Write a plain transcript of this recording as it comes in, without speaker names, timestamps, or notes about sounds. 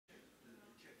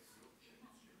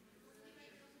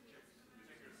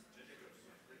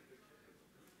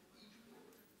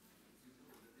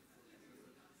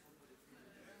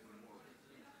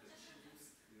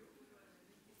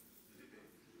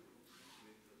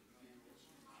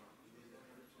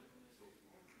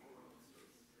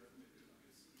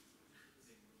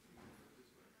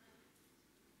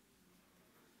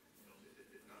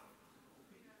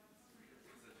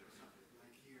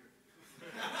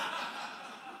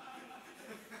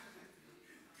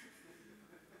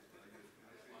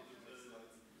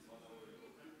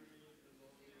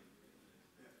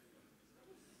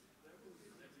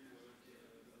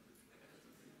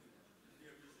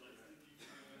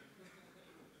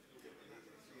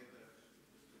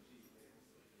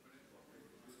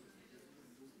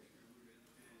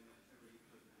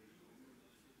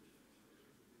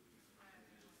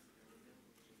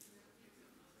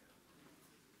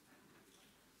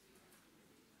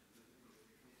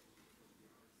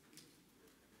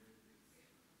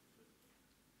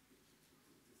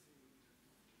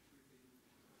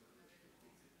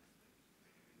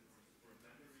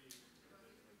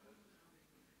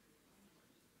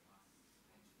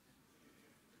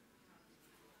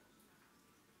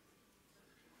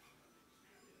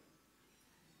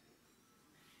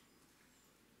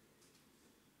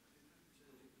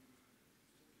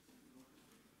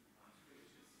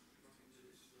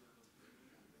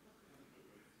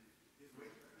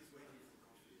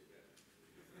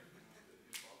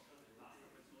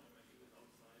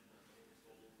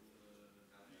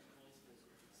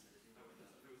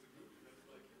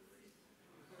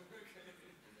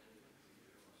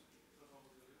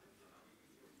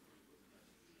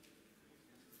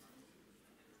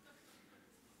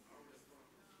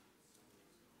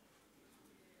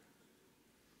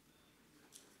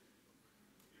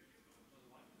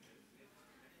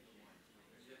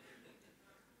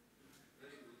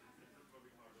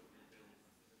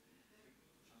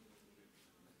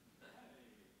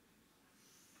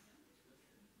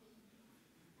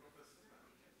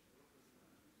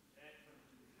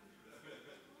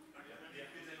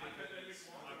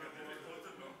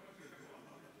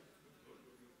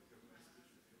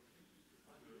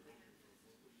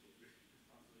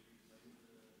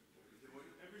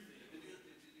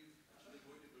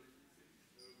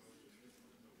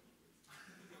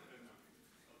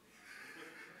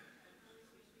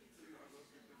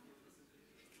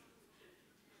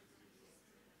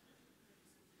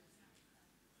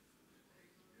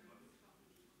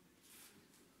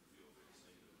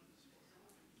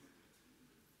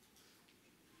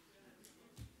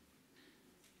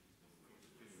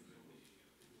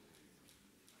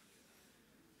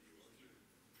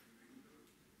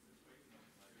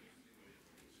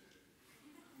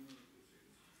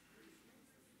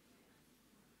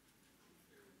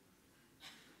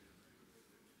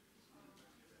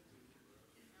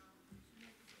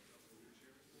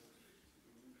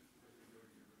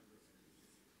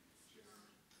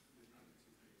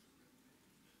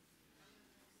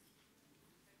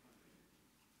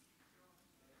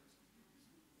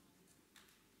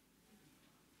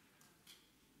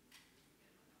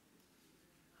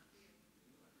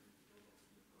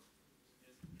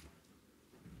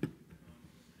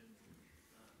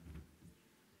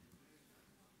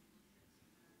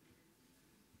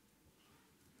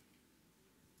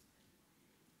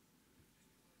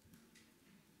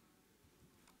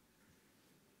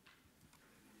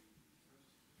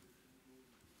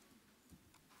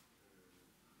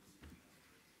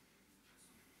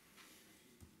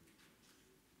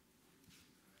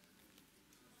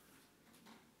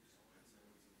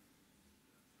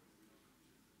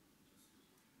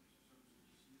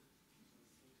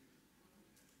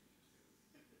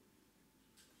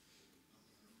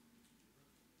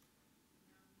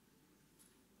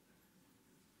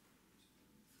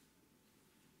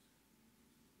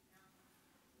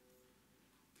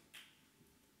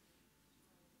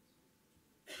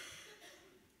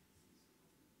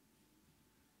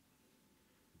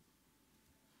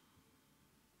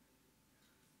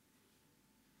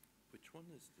Which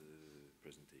one is the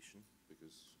presentation?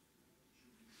 Because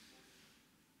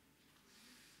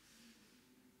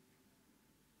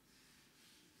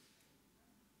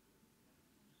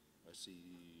I see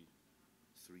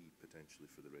 3 potentially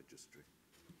for the registry.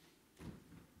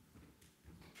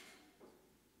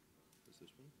 Is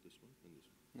this one, and this one?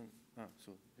 No,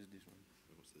 so it's this one.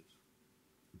 And what's this?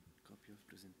 Copy of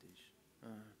presentation.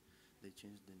 They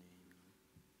changed the name now.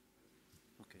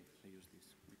 Okay, I use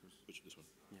this because. Which, this one?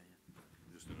 Yeah.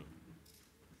 Just to know.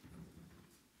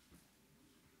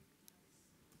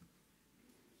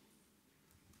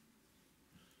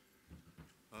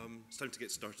 It's time to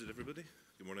get started, everybody.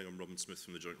 Good morning, I'm Robin Smith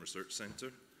from the Joint Research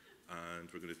Centre, and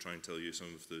we're going to try and tell you some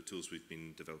of the tools we've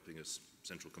been developing as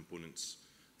central components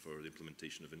for the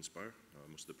implementation of Inspire.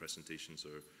 Most of the presentations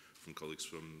are from colleagues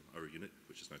from our unit,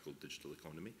 which is now called Digital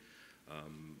Economy.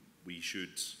 We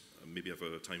should maybe have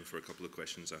a time for a couple of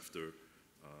questions after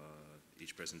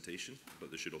each presentation,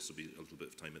 but there should also be a little bit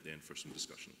of time at the end for some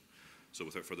discussion. So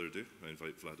without further ado, I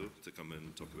invite Vlado to come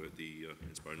and talk about the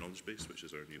Inspire Knowledge Base, which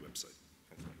is our new website.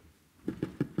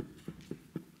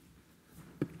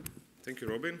 Thank you,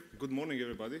 Robin. Good morning,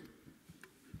 everybody.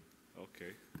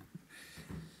 Okay.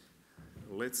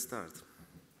 Let's start.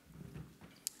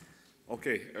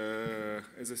 Okay,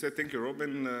 as I said, thank you,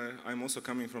 Robin. I'm also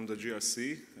coming from the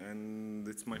GRC, and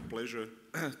it's my pleasure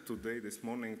today, this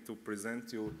morning, to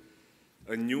present you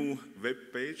a new web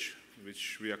page,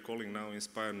 which we are calling now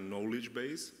Inspire Knowledge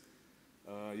Base.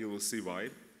 You will see why.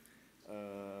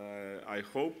 I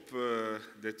hope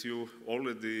that you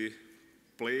already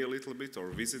play a little bit or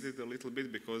visit it a little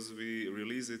bit, because we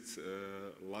released it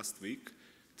last week,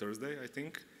 Thursday, I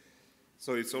think.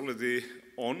 So it's already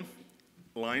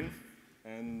online,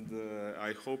 and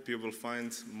I hope you will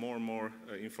find more and more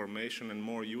information and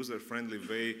more user-friendly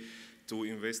way to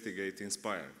investigate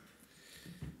Inspire.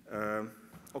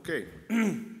 Okay.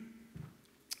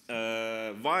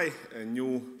 Why a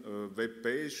new web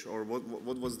page, or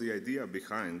what was the idea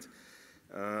behind?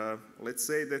 Let's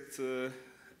say that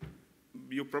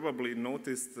you probably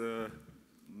noticed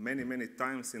many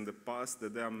times in the past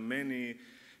that there are many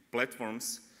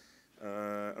platforms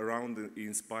around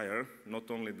Inspire, not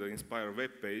only the Inspire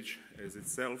web page as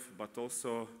itself, but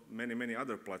also many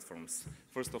other platforms.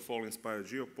 First of all, Inspire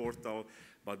geoportal,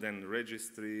 but then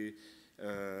registry,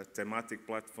 thematic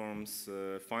platforms,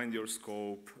 find your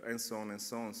scope, and so on and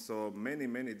so on. So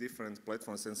many different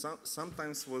platforms, and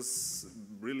sometimes was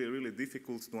really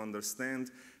difficult to understand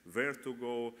where to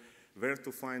go, where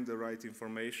to find the right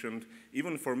information.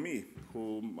 Even for me,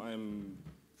 who I'm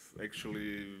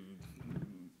actually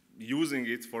using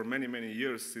it for many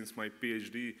years since my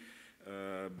PhD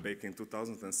back in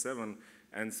 2007,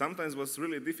 and sometimes was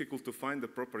really difficult to find the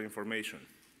proper information.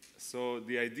 So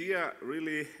the idea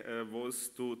really was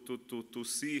to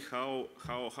see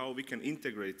how we can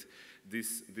integrate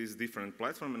this different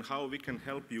platform, and how we can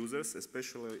help users,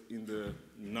 especially in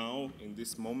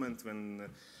this moment when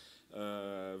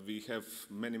we have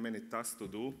many tasks to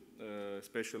do,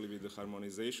 especially with the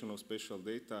harmonization of spatial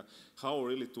data, how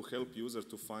really to help users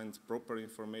to find proper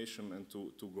information and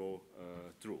to go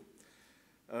through.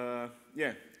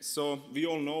 Yeah, so we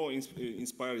all know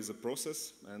Inspire is a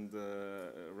process, and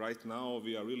right now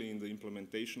we are really in the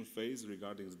implementation phase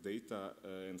regarding the data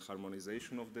and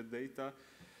harmonization of the data.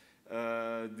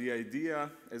 The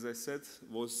idea, as I said,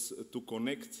 was to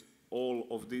connect all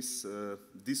of these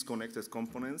disconnected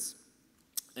components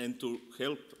and to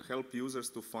help users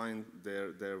to find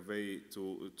their way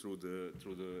through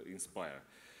the Inspire.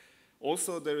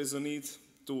 Also, there is a need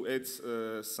to add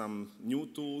some new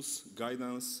tools,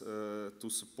 guidance to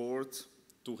support,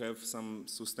 to have some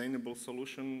sustainable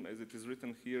solution, as it is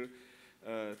written here,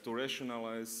 to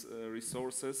rationalize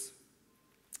resources,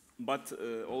 but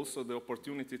also the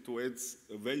opportunity to add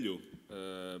value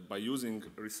by using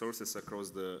resources across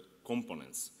the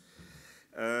components.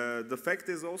 The fact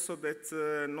is also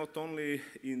that not only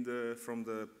from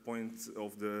the point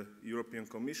of the European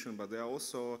Commission, but there are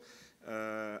also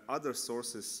other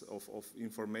sources of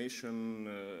information,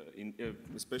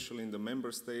 especially in the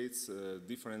member states,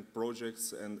 different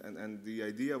projects, and the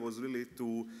idea was really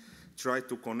to try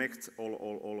to connect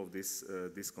all of these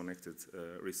disconnected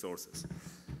resources.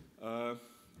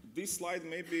 This slide,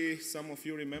 maybe some of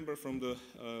you remember from the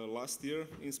last year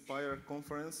Inspire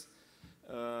conference.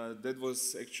 That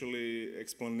was actually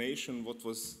explanation what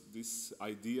was this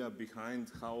idea behind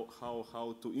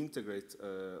how to integrate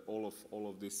all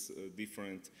of these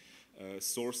different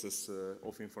sources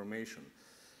of information.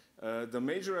 The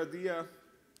major idea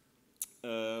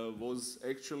was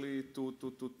actually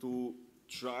to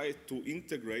try to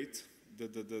integrate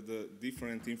the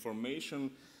different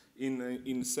information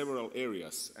in several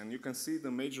areas. And you can see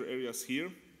the major areas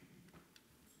here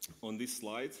on this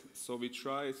slide. So we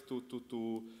tried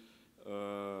to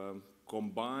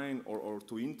combine or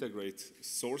to integrate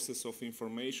sources of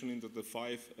information into the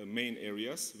 5 main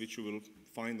areas, which you will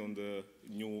find on the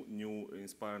new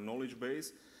Inspire knowledge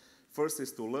base. First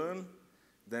is to learn,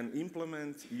 then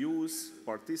implement, use,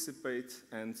 participate,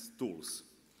 and tools.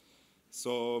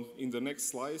 So in the next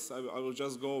slides, I will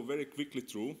just go very quickly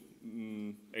through.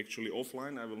 Actually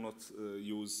offline, I will not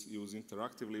use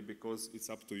interactively because it's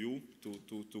up to you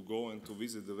to go and to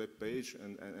visit the web page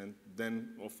and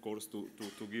then, of course, to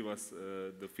give us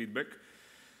the feedback.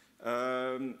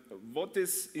 What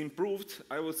is improved,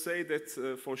 I would say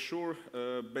that for sure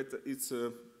it's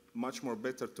much more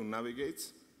better to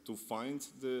navigate, to find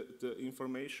the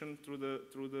information through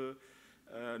the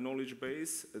knowledge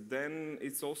base. Then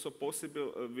it's also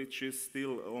possible, which is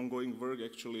still ongoing work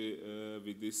actually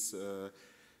with this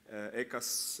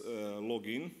ECAS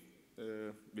login,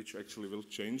 which actually will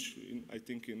change, I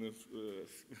think, in the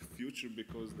future,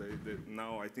 because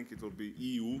now I think it will be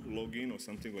EU login or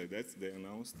something like that. They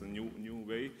announced a new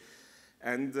way.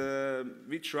 And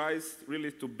we tried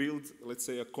really to build, let's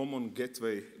say, a common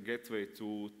gateway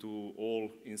to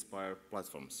all Inspire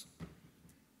platforms.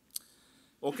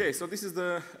 Okay, so this is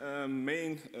the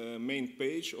main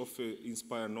page of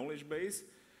Inspire knowledge base.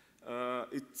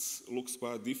 It looks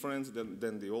quite different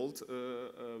than the old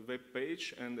web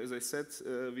page, and as I said,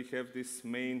 we have this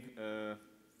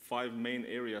 5 main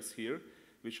areas here,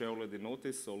 which I already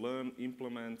noticed. So learn,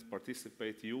 implement,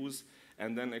 participate, use,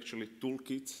 and then actually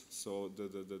toolkit. So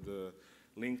the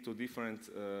link to different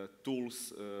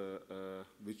tools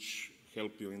which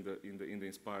help you in the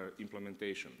Inspire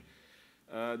implementation.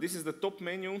 This is the top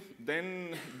menu.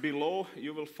 Then below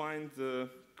you will find the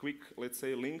quick, let's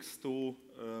say, links to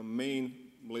main,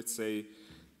 let's say,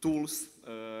 tools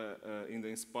in the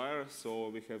Inspire. So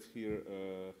we have here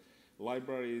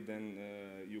library, then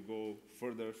you go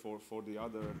further for the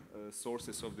other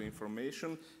sources of the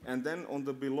information. And then on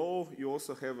the below you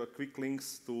also have quick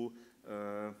links to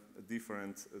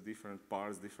different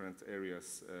parts, different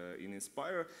areas in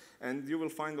Inspire. And you will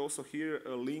find also here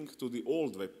a link to the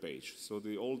old web page. So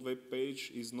the old web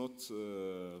page is not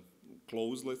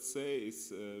closed, let's say.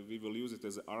 We will use it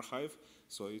as an archive,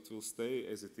 so it will stay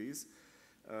as it is.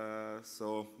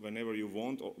 So whenever you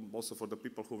want, also for the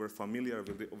people who were familiar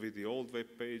with the old web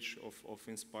page of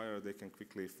Inspire, they can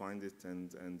quickly find it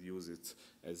and use it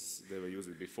as they were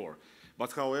using it before.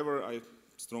 But however, I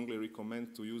strongly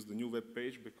recommend to use the new web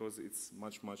page because it's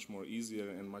much more easier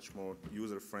and much more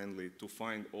user-friendly to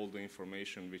find all the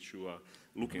information which you are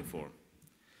looking for.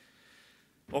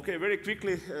 Okay, very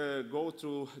quickly go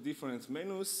through different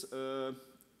menus.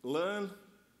 Learn.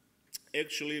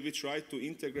 Actually, we try to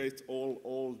integrate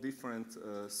all different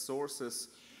sources,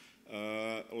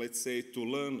 let's say, to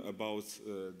learn about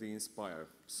the Inspire.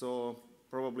 So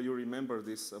probably you remember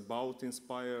this about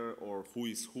Inspire or who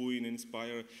is who in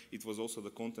Inspire. It was also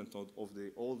the content of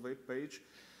the old web page.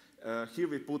 Here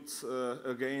we put,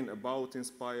 again, about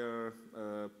Inspire,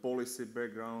 policy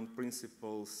background,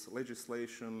 principles,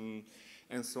 legislation,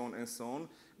 and so on and so on.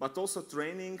 But also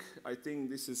training. I think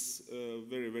this is a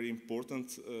very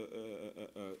important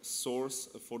source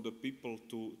for the people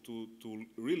to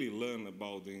really learn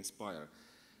about the Inspire.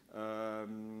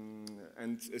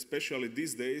 And especially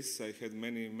these days, I had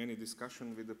many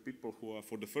discussions with the people who are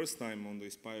for the first time on the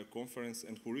Inspire conference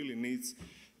and who really needs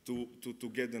to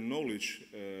get the knowledge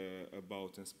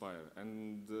about Inspire.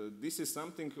 And this is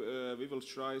something we will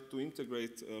try to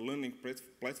integrate a learning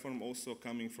platform also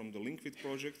coming from the Linkvid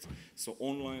project, so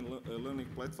online learning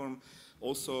platform,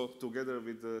 also together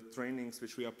with the trainings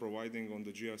which we are providing on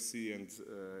the GRC and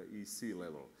EC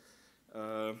level.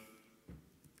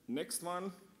 Next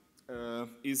one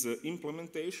is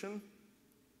implementation.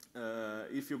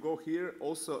 If you go here,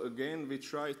 also again we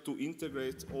try to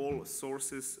integrate all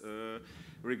sources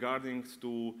regarding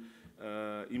to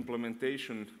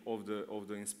implementation of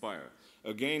the Inspire.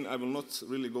 Again, I will not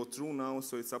really go through now,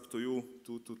 so it's up to you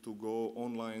to go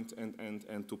online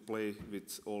and to play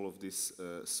with all of these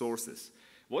sources.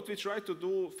 What we try to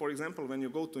do, for example, when you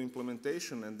go to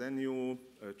implementation and then you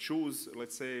choose,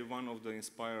 let's say, one of the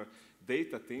Inspire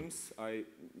data teams,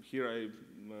 here I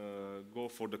go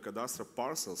for the cadastral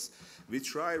parcels. We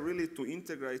try really to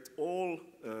integrate all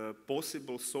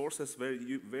possible sources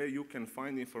where you can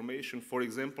find information, for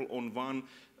example, on one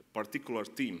particular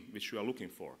team which you are looking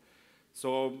for.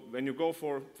 So when you go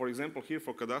for example, here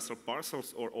for cadastral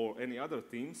parcels or any other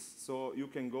teams, so you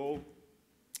can go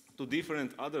to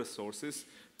different other sources,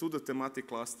 to the thematic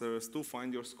clusters, to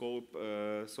find your scope.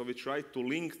 So we try to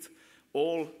link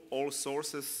all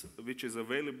sources which is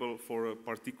available for a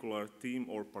particular theme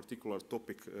or particular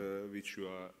topic which you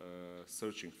are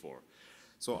searching for.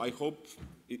 So I hope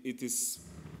it is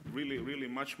really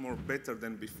much more better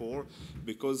than before,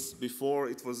 because before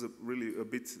it was really a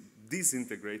bit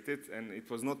disintegrated and it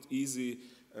was not easy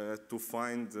to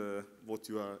find what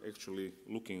you are actually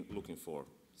looking for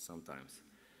sometimes.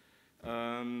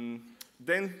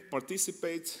 Then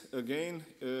participate again.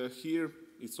 Here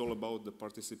it's all about the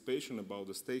participation, about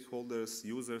the stakeholders,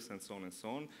 users, and so on and so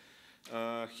on.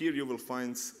 Here you will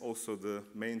find also the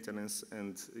maintenance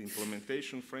and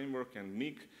implementation framework and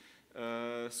MIG.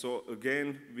 So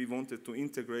again, we wanted to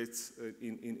integrate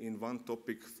in one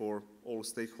topic for all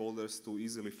stakeholders to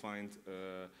easily find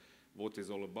what is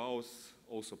all about,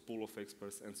 also pool of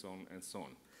experts, and so on and so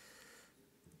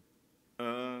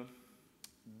on.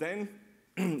 Then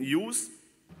use,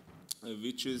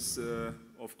 which is,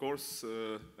 of course,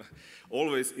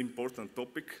 always important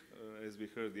topic, as we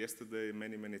heard yesterday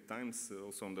many times,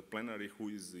 also on the plenary, who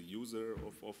is the user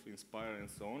of Inspire and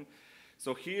so on.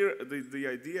 So here, the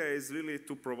idea is really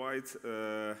to provide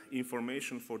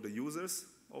information for the users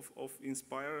of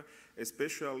Inspire.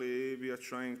 Especially, we are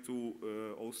trying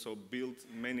to also build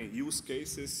many use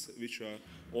cases which are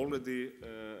already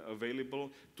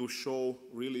available to show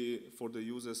really for the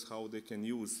users how they can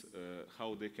use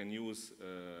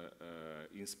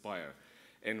Inspire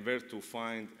and where to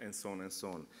find and so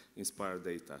on Inspire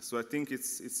data. So I think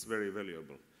it's very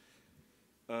valuable.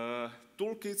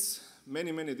 Toolkits,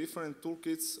 many different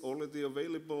toolkits already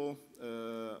available.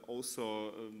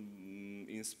 Also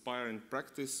Inspire in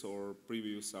Practice or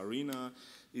previous Arena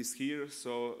is here.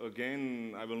 So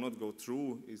again, I will not go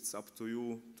through. It's up to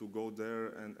you to go there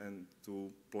and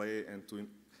to play and to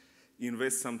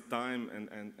invest some time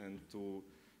and to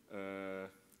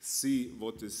see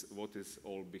what is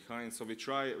all behind. So we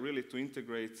try really to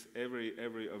integrate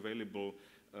every available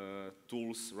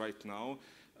tools right now.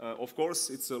 Of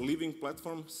course, it's a living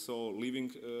platform, so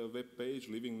living web page,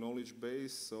 living knowledge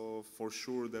base. So for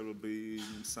sure there will be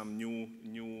some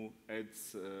new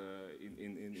ads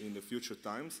in the future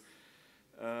times.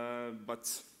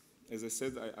 But as I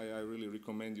said, I really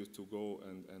recommend you to go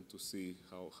and to see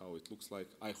how it looks like.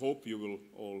 I hope you will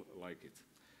all like it.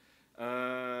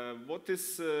 What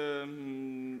is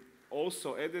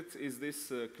also added is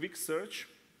this quick search,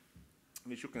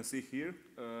 which you can see here.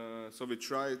 So we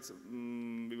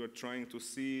were trying to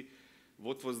see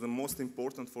what was the most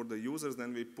important for the users.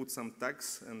 Then we put some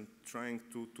tags and trying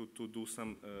to do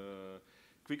some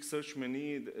quick search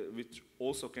menu, which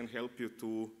also can help you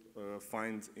to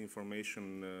find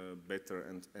information better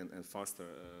and faster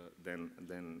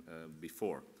than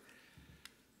before.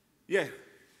 Yeah,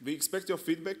 we expect your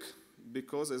feedback,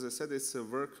 because, as I said, it's a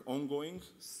work ongoing.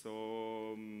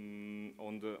 So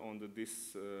on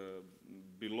this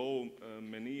below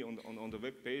menu on the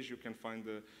web page, you can find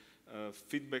the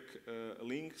feedback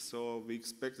link. So we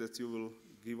expect that you will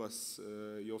give us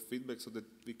your feedback so that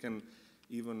we can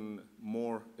even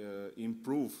more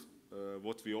improve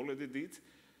what we already did.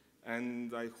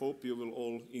 And I hope you will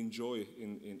all enjoy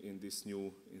in this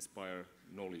new Inspire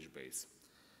knowledge base.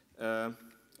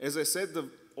 As I said, the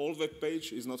old web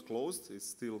page is not closed; it's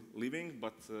still living,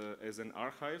 but as an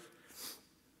archive.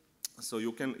 So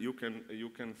you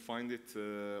can find it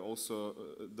also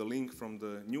the link from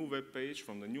the new web page,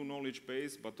 from the new knowledge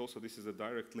base. But also this is a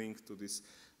direct link to this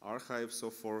archive. So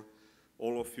for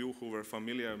all of you who were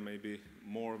familiar, maybe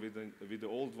more with the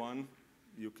old one,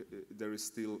 there is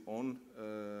still on,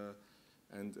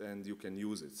 and you can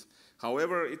use it.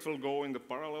 However, it will go in the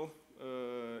parallel.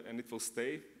 And it will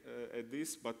stay at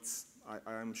this, but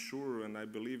I am sure and I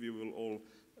believe you will all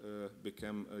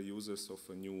become users of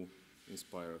a new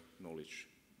Inspire knowledge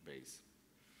base.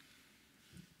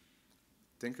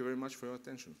 Thank you very much for your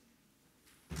attention.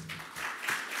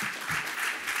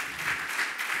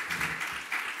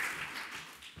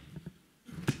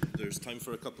 There's time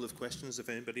for a couple of questions if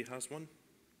anybody has one.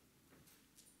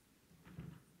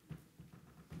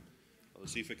 I'll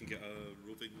see if I can get a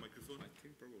roving microphone. I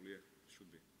think probably, yeah,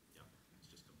 should be. Yeah, it's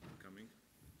just Coming.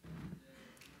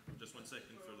 Just 1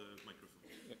 second for the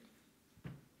microphone. Yeah.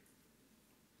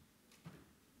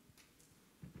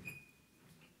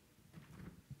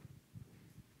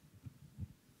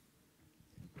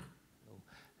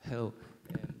 Hello.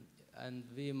 And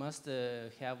we must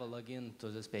have a login to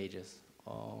these pages.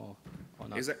 Or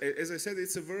not? As I said,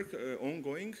 it's a work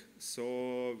ongoing,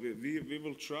 so we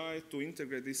will try to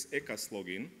integrate this ECAS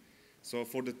login So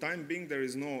for the time being, there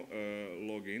is no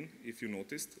login, if you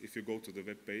noticed, if you go to the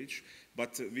web page.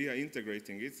 But we are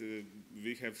integrating it.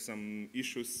 We have some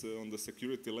issues on the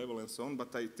security level and so on.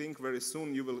 But I think very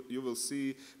soon you will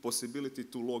see possibility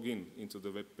to log in into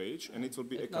the web page, and it will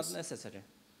be It's not necessary.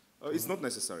 It's not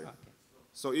necessary. Okay.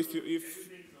 So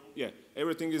yeah,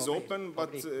 everything is open, but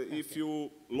if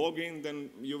you log in, then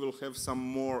you will have some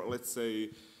more, let's say,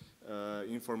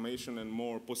 information and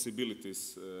more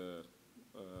possibilities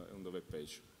on the web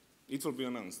page. It will be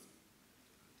announced.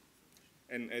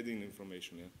 And adding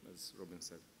information, yeah, as Robin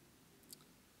said.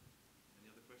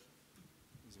 Any other questions?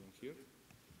 Is one here?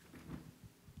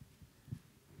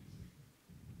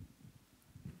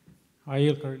 Hi,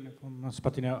 Ilkar from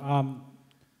Spatino.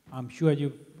 I'm sure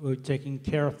you were taking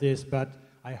care of this, but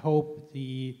I hope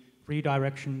the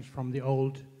redirections from the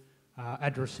old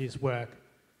addresses work.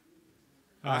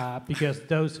 Because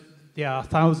there are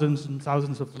thousands and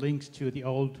thousands of links to the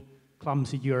old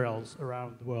clumsy URLs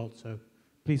around the world, so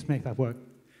please make that work.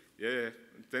 Yeah.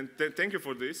 Thank you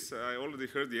for this. I already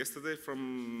heard yesterday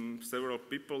from several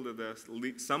people that there are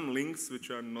some links which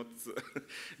are not,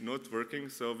 not working,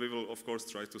 so we will, of course,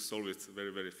 try to solve it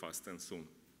very, very fast and soon.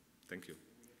 Thank you.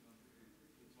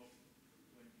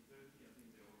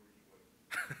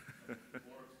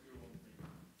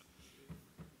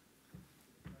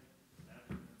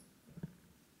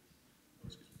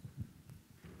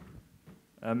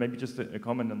 Maybe just a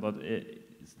comment on that.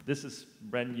 This is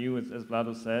brand new, as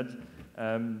Vlado said.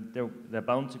 There are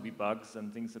bound to be bugs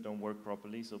and things that don't work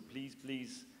properly. So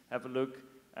please have a look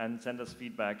and send us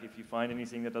feedback if you find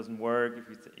anything that doesn't work.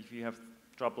 If you have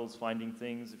troubles finding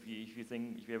things, if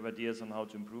you have ideas on how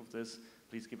to improve this,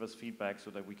 please give us feedback so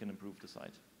that we can improve the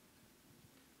site.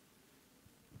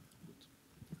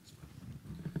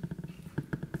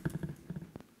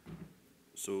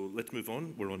 So let's move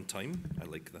on. We're on time. I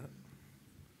like that.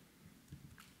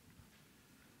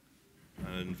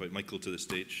 And invite Michael to the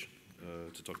stage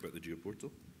to talk about the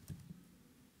geoportal.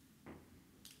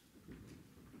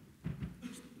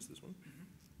 Is this one?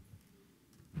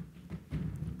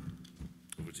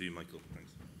 Over to you, Michael.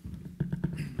 Thanks.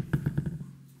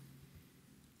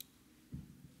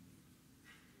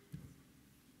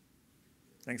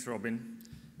 Thanks, Robin.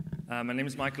 My name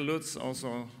is Michael Lutz.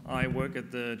 Also, I work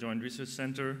at the Joint Research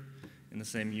Center in the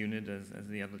same unit as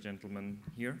the other gentleman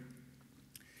here.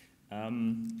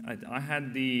 I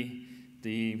had the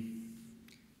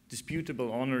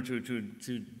disputable honor to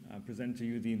present to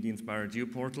you the Inspire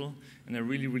geoportal, and I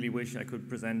really wish I could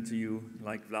present to you,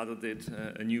 like Vlado did,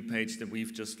 a new page that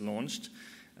we've just launched.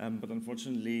 But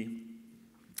unfortunately,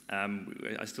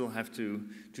 I still have to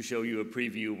show you a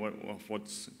preview of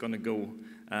what's going to go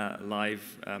live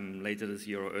later this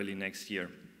year or early next year.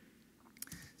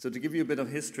 So to give you a bit of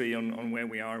history on where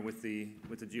we are with the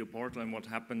geoportal and what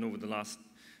happened over the last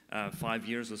 5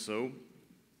 years or so.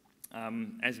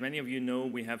 As many of you know,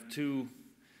 we have two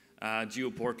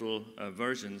geoportal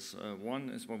versions. One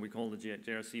is what we call the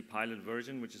JRC pilot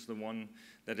version, which is the one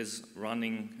that is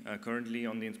running currently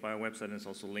on the Inspire website, and it's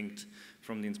also linked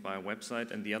from the Inspire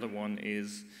website. And the other one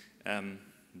is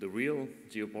the real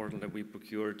geoportal that we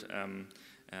procured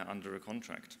under a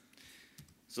contract.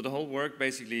 So the whole work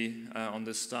basically on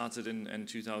this started in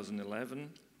 2011.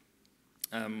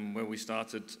 Where we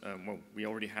started, we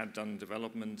already had done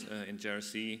development in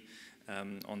JRC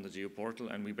on the geoportal,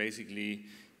 and we basically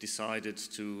decided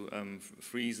to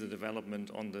freeze the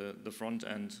development on the front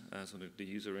end, so the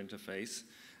user interface,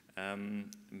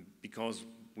 because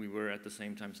we were at the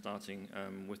same time starting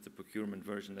with the procurement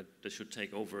version that should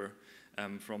take over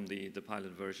from the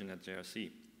pilot version at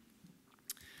JRC.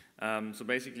 So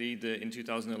basically, in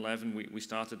 2011, we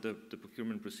started the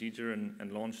procurement procedure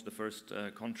and launched the first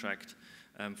contract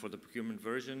for the procurement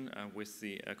version with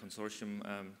the consortium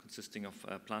consisting of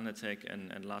Planetech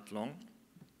and Lat Long.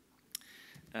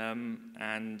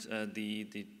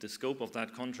 The scope of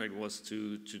that contract was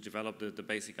to develop the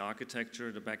basic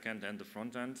architecture, the back end and the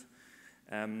front end,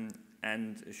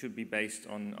 and it should be based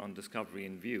on discovery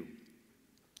and view.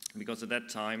 Because at that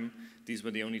time, these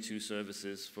were the only two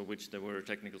services for which there were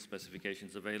technical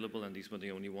specifications available, and these were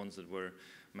the only ones that were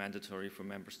mandatory for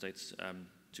member states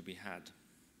to be had.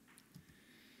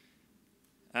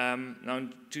 Now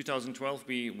in 2012,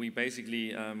 we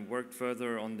basically worked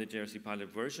further on the JRC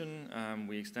pilot version.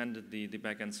 We extended the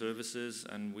back-end services,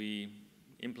 and we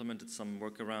implemented some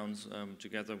workarounds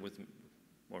together with,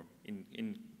 or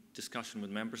in discussion with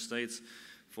member states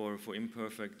for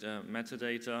imperfect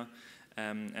metadata.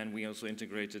 And we also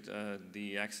integrated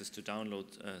the access to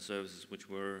download services, which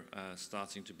were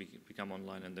starting to become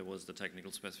online, and there was the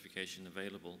technical specification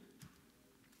available.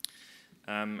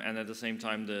 And at the same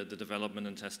time, the development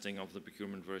and testing of the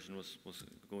procurement version was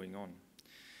going on.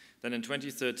 Then in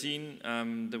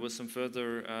 2013, there was some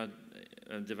further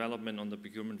development on the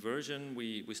procurement version.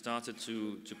 We started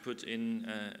to put in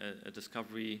a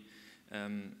discovery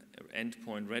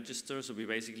endpoint register. So we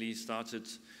basically started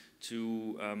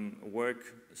to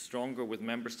work stronger with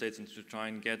member states and to try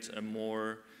and get a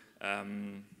more,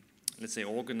 let's say,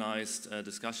 organized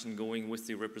discussion going with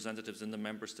the representatives in the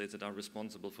member states that are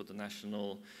responsible for the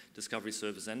national discovery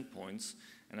service endpoints.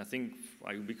 And I think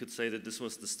we could say that this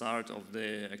was the start of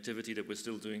the activity that we're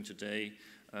still doing today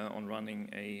on running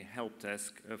a help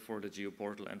desk for the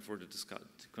geoportal and for the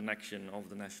connection of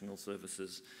the national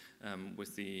services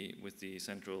with the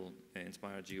central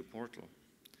Inspire geoportal.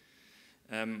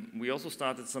 We also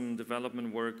started some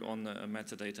development work on a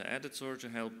metadata editor to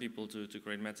help people to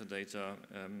create metadata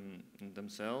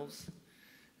themselves.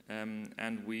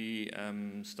 And we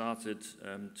started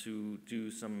to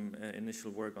do some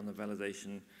initial work on the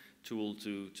validation tool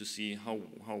to see how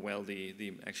well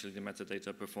actually the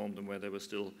metadata performed and where there were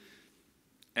still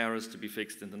errors to be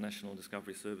fixed in the national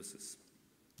discovery services.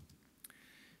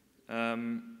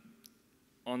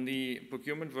 On the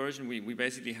procurement version, we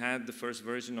basically had the first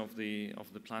version of the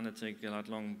Planetec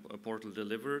lat-long portal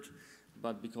delivered,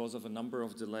 but because of a number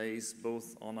of delays,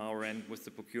 both on our end with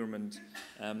the procurement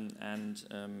and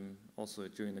also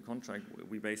during the contract,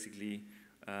 we basically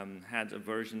had a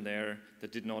version there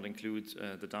that did not include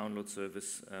the download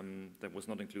service that was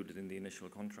not included in the initial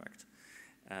contract.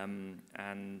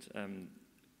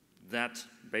 That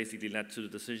basically led to the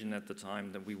decision at the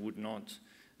time that we would not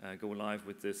go live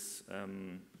with this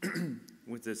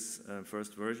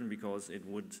first version because it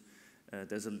would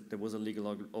there was a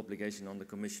legal obligation on the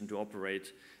Commission to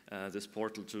operate this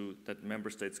portal that member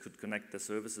states could connect their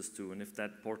services to, and if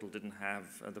that portal didn't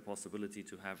have the possibility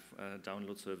to have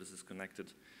download services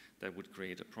connected, that would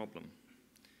create a problem.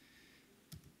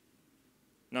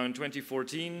 Now in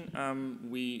 2014,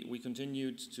 we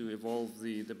continued to evolve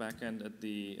the backend at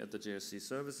the JRC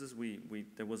services.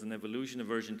 There was an evolution of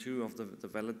version 2 of the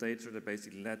validator that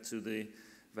basically led to the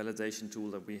validation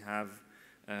tool that we have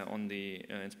on the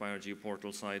Inspire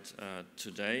geoportal site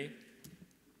today.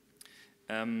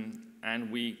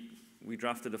 And we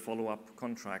drafted a follow-up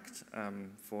contract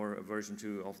for version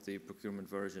 2 of the procurement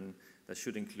version that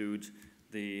should include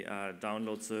the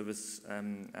download service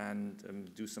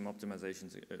and do some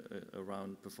optimizations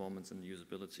around performance and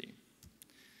usability.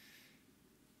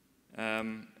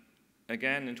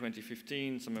 Again, in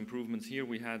 2015, some improvements here.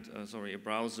 We had, a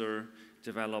browser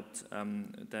developed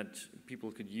that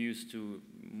people could use to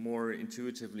more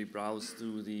intuitively browse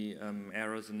through the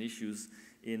errors and issues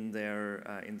in their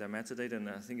metadata, and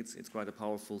I think it's quite a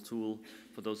powerful tool.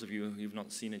 For those of you who've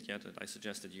not seen it yet, I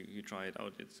suggest that you try it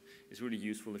out. It's really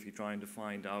useful if you're trying to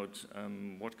find out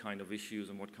what kind of issues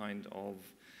and what kind of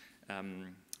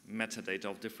metadata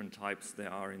of different types there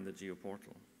are in the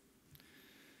geoportal.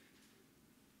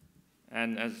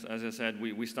 And as I said,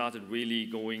 we started really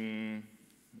going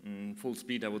full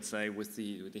speed, I would say, with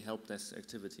the help desk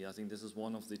activity. I think this is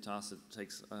one of the tasks that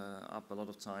takes up a lot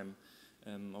of time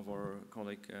of our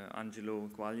colleague Angelo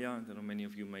Quaglia, that many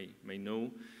of you may know,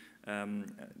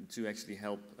 to actually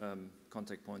help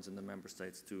contact points in the member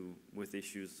states with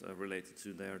issues related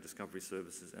to their discovery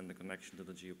services and the connection to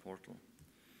the geoportal.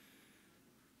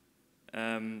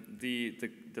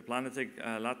 The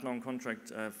Planetec lat-long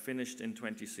contract finished in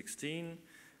 2016.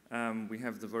 We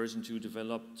have the version 2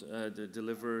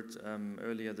 delivered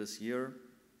earlier this year,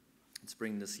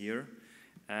 spring this year.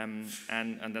 And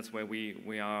that's where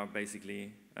we are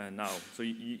basically now. So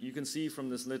you can see from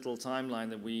this little timeline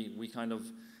that we kind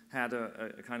of had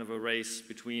a kind of a race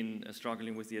between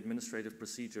struggling with the administrative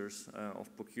procedures of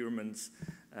procurements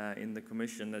in the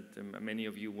Commission that many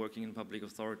of you working in public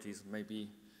authorities may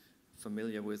be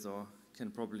familiar with or can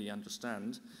probably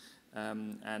understand,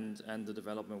 and the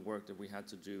development work that we had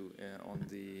to do on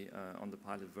the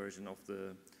pilot version of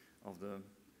the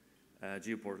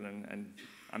geoportal, and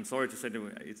I'm sorry to say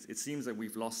that it seems that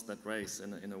we've lost that race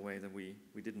in a way that we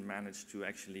didn't manage to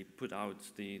actually put out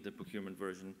the procurement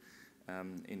version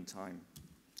in time.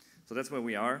 So that's where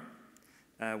we are.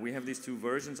 We have these two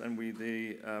versions, and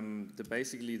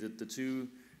basically the two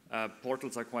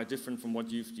portals are quite different from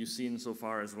what you've seen so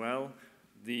far as well.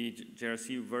 The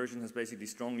JRC version has basically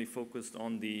strongly focused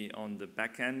on the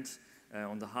back end,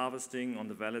 on the harvesting, on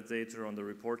the validator, on the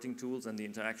reporting tools, and the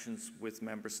interactions with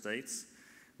member states.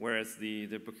 Whereas the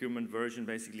procurement version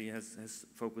basically has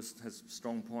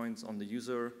strong points on the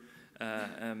user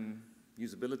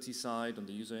usability side, on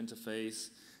the user interface,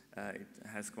 It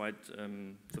has quite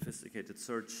sophisticated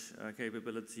search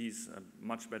capabilities,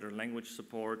 much better language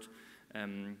support,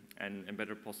 and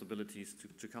better possibilities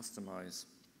to customize.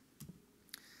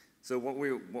 So what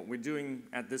we're doing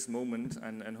at this moment,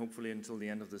 and hopefully until the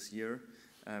end of this year,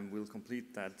 we'll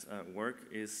complete that work,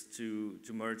 is to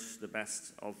merge the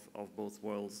best of both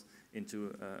worlds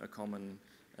into a common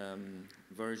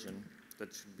version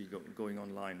that should be going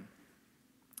online.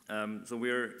 So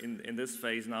we're in this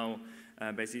phase now,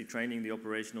 basically training the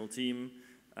operational team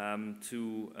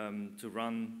to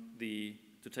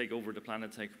take over the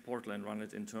Planetech portal and run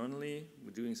it internally.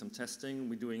 We're doing some testing.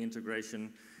 We're doing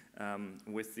integration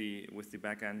with the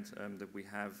backend that we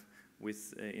have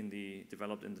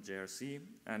developed in the JRC,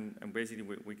 and basically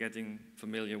we're getting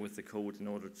familiar with the code in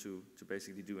order to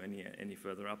basically do any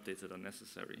further updates that are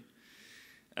necessary.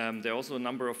 There are also a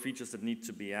number of features that need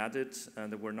to be added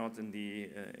that were not in the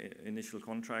initial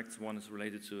contracts. One is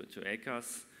related to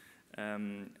ECAS.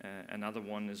 Another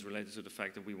one is related to the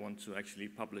fact that we want to actually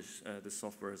publish the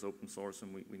software as open source,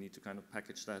 and we need to kind of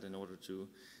package that in order to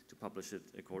publish it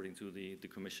according to the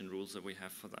commission rules that we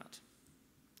have for that.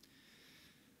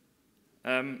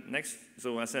 Next,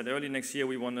 so I said early next year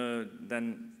we want to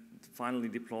then finally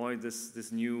deploy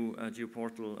this new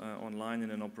geoportal online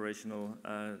in an operational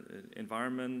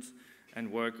environment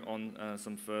and work on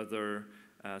some further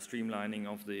streamlining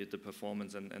of the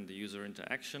performance and the user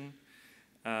interaction.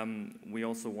 We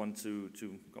also want to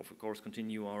of course,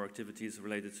 continue our activities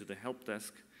related to the help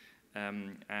desk.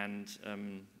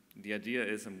 The idea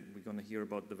is, and we're going to hear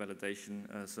about the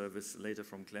validation service later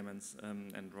from Clemens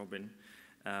and Robin,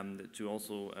 to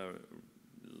also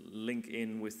link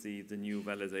in with the new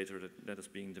validator that is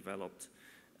being developed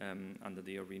under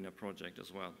the ARENA project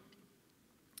as well.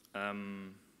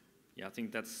 Yeah, I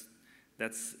think that's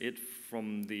it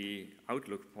from the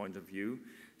Outlook point of view.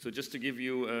 So just to give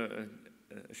you a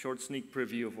short sneak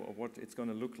preview of what it's going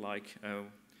to look like,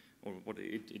 or what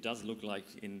it does look like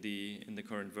in the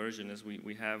current version, is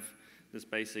we have this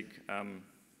basic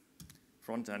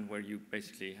front end where you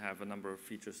basically have a number of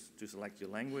features to select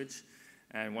your language.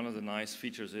 And one of the nice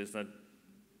features is that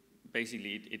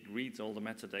basically it reads all the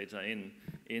metadata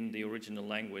in the original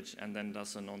language and then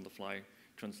does an on-the-fly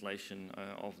translation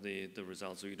of the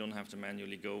results. So you don't have to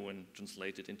manually go and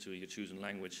translate it into your chosen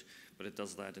language, but it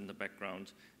does that in the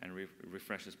background and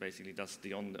refreshes, basically does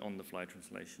the on-the-fly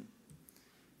translation.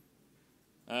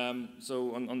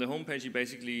 So on the homepage, you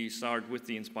basically start with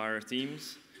the Inspire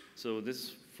themes. So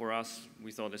this, for us,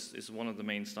 we thought is one of the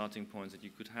main starting points that you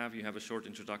could have. You have a short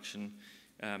introduction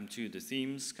to the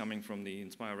themes coming from the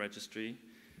Inspire registry.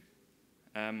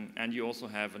 And you also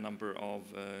have a number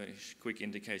of quick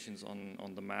indications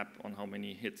on the map on how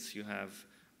many hits you have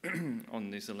on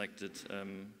the selected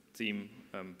theme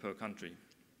per country.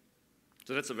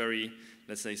 So that's a very,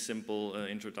 let's say, simple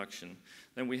introduction.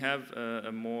 Then we have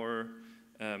a more,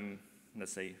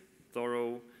 let's say,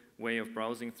 thorough way of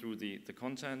browsing through the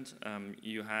content.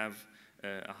 You have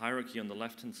a hierarchy on the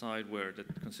left-hand side where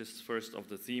that consists first of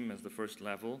the theme as the first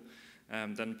level,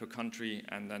 then per country,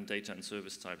 and then data and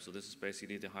service type. So this is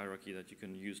basically the hierarchy that you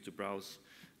can use to browse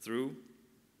through.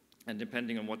 And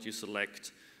depending on what you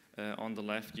select on the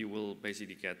left, you will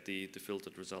basically get the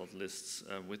filtered result lists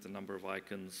with the number of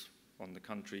icons on the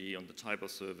country, on the type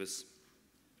of service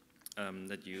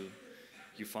that you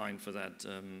find for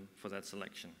that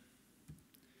selection.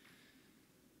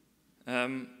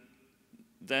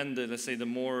 Then let's say the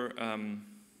more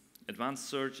advanced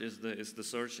search is the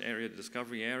search area, the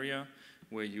discovery area,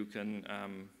 where you can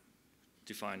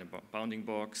define a bounding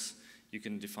box. You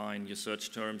can define your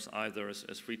search terms either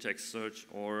as free text search,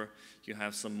 or you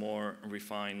have some more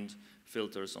refined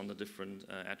filters on the different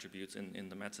attributes in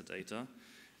the metadata.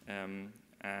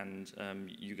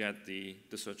 You get the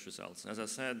search results. As I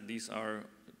said, these are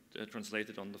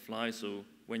translated on the fly, so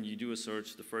when you do a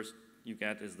search, the first you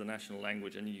get is the national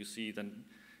language, and you see then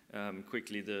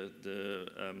quickly the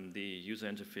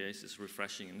user interface is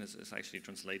refreshing and is actually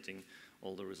translating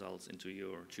all the results into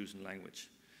your chosen language.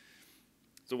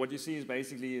 So what you see is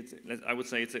basically, I would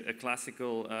say it's a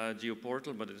classical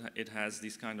geoportal, but it has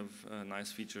these kind of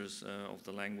nice features of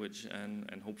the language,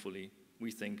 and hopefully,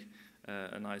 we think,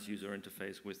 a nice user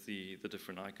interface with the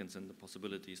different icons and the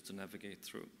possibilities to navigate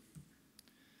through.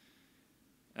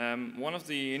 One of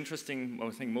the interesting, well,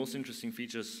 I think most interesting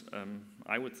features,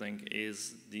 I would think,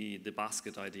 is the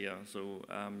basket idea. So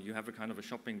you have a kind of a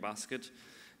shopping basket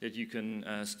that you can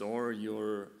store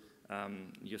your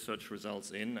search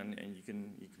results in, and you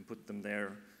can put them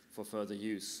there for further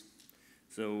use.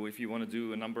 So if you want to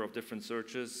do a number of different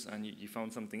searches and you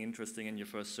found something interesting in your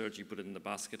first search, you put it in the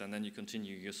basket, and then you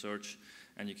continue your search,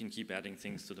 and you can keep adding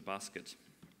things to the basket.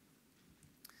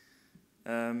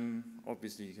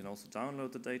 Obviously, you can also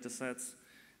download the data sets.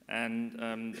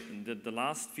 And the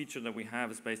last feature that we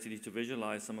have is basically to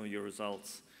visualize some of your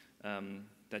results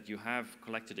that you have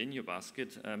collected in your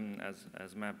basket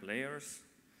as map layers.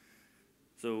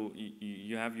 So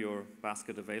you have your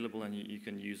basket available, and you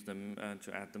can use them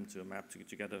to add them to a map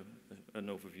to get an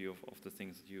overview of the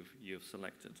things that you've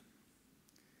selected.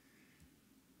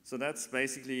 So that's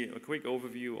basically a quick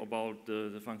overview about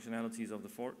the functionalities of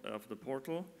the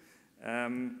portal.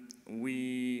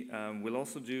 We will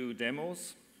also do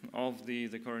demos of the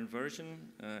current version.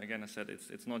 Again, I said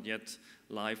it's not yet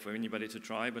live for anybody to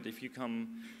try, but if you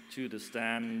come to the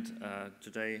stand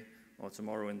today or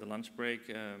tomorrow in the lunch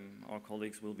break, our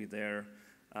colleagues will be there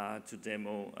to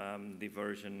demo the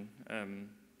version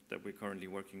that we're currently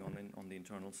working on the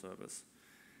internal service.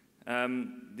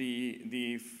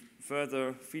 The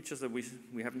further features that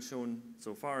we haven't shown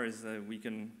so far is that we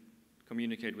can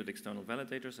communicate with external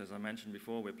validators. As I mentioned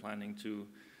before, we're planning to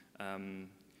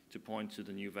point to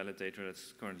the new validator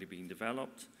that's currently being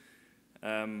developed.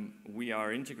 We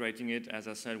are integrating it, as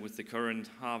I said, with the current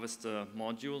harvester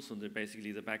module. So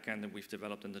basically the backend that we've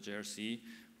developed in the JRC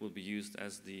will be used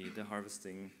as the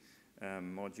harvesting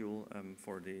module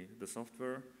for the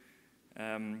software.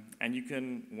 And you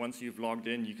can, once you've logged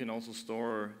in, you can also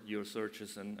store your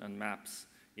searches and maps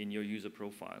in your user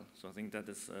profile. So I think that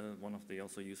is one of the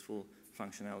also useful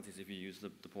functionalities. If you use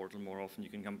the portal more often, you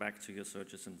can come back to your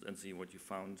searches and see what you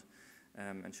found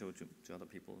and show it to other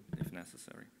people if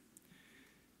necessary.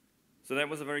 So that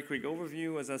was a very quick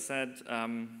overview. As I said,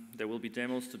 there will be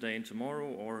demos today and tomorrow,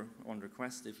 or on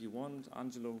request if you want.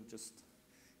 Angelo just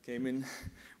came in.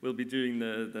 We'll be doing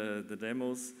the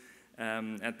demos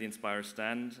at the Inspire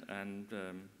stand, and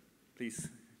please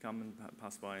come and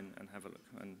pass by and have a look.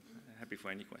 And happy for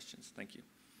any questions. Thank you.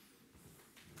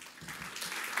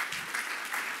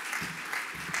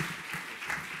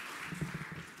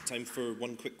 Time for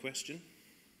one quick question.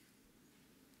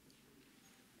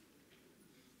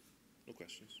 No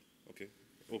questions? Okay.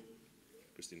 Oh,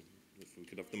 Christine, if we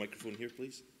could have the microphone here,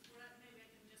 please. Well, maybe I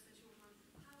can just a short one.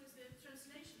 How is the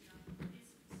translation done? What do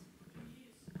you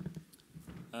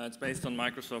use? It's based on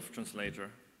Microsoft Translator,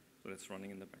 so it's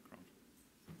running in the background.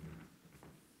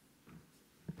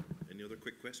 Any other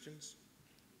quick questions?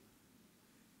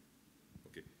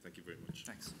 Okay, thank you very much.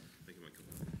 Thanks. Thank you, Michael.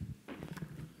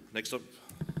 Next up,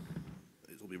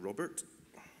 it'll be Robert.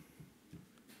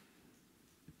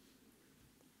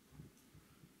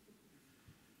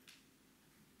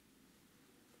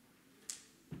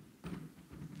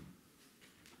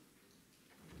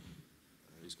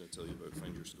 He's going to tell you about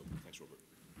Find Your Scope. Thanks, Robert.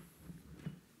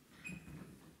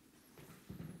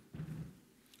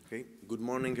 Okay, good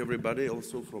morning everybody,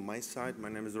 also from my side. My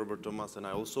name is Robert Thomas and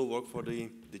I also work for the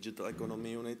Digital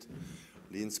Economy Unit,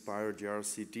 the Inspire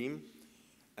GRC team.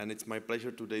 And it's my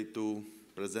pleasure today to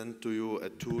present to you a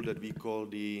tool that we call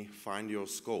the Find Your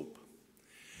Scope,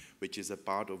 which is a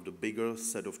part of the bigger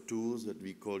set of tools that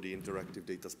we call the interactive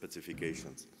data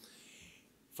specifications.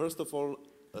 First of all,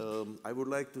 I would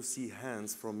like to see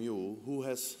hands from you who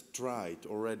has tried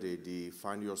already the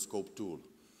Find Your Scope tool.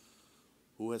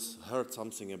 Who has heard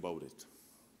something about it?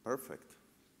 Perfect.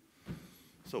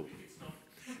 So,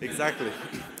 exactly.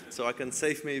 So I can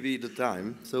save maybe the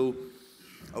time. So,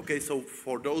 okay, so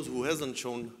for those who hasn't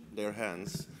shown their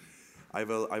hands, I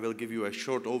will give you a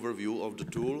short overview of the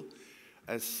tool.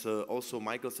 As also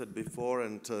Michael said before,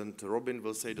 and Robin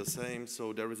will say the same,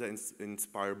 so there is an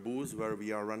Inspire booth where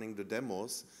we are running the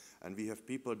demos, and we have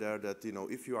people there that, you know,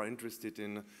 if you are interested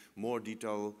in more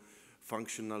detailed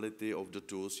functionality of the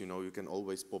tools, you know, you can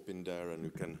always pop in there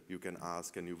and you can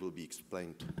ask and you will be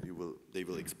explained, they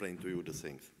will explain to you the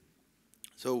things.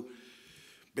 So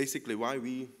basically why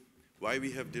we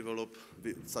have developed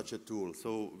such a tool.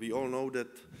 So we all know that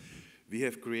we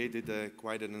have created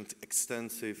quite an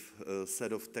extensive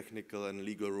set of technical and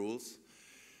legal rules.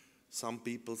 Some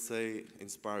people say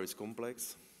Inspire is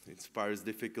complex, Inspire is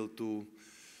difficult to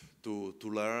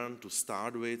learn, to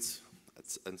start with,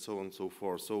 and so on and so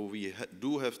forth. So we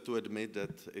do have to admit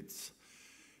that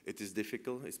it is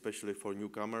difficult, especially for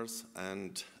newcomers,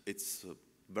 and it's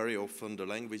very often the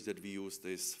language that we use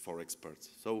is for experts.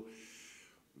 So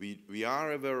we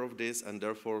are aware of this, and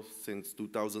therefore since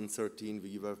 2013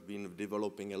 we have been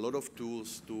developing a lot of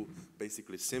tools to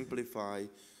basically simplify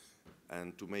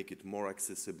and to make it more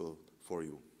accessible for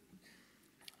you.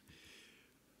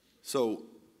 So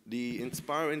the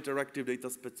Inspire Interactive Data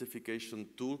Specification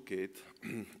Toolkit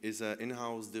is an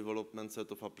in-house development set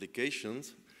of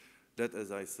applications that,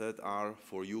 as I said, are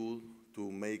for you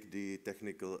to make the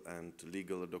technical and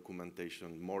legal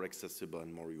documentation more accessible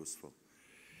and more useful.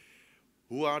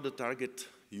 Who are the target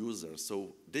users.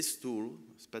 So this tool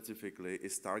specifically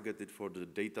is targeted for the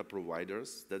data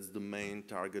providers. That's the main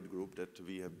target group that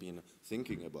we have been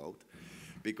thinking about,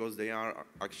 because they are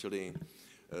actually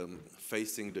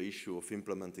facing the issue of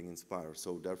implementing Inspire.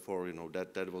 So therefore,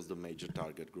 that was the major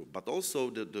target group. But also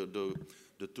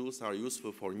the tools are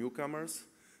useful for newcomers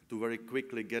to very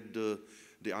quickly get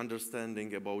the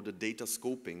understanding about the data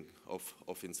scoping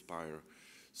of Inspire.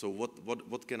 So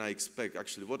what can I expect?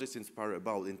 Actually, what is Inspire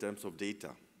about in terms of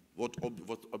data? What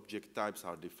object types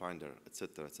are defined there, et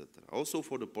cetera, et cetera. Also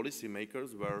for the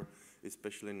policymakers, where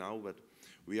especially now that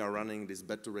we are running this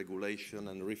better regulation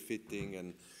and refitting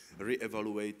and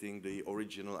re-evaluating the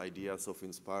original ideas of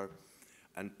Inspire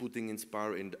and putting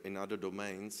Inspire in other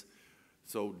domains.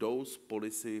 So those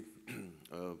policy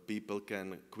people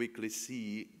can quickly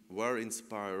see where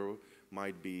Inspire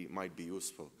might be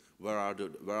useful. Where are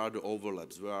the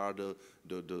overlaps? Where are the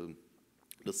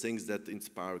things that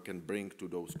Inspire can bring to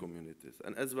those communities?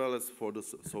 And as well as for the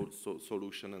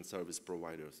solution and service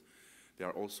providers, they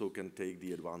also can take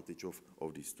the advantage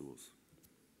of these tools.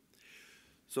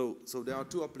 So there are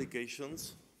two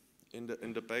applications in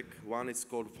the pack. One is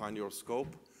called Find Your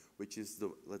Scope, which is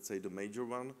let's say the major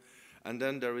one. And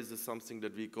then there is something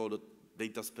that we call the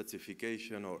data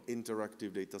specification or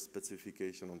interactive data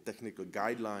specification on technical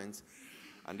guidelines.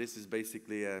 And this is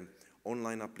basically an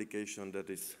online application that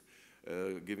is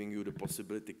giving you the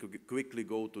possibility to quickly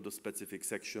go to the specific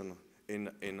section in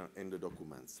the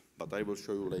documents. But I will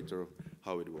show you later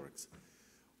how it works.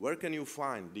 Where can you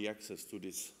find the access to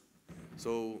this?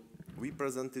 So we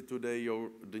presented today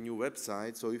the new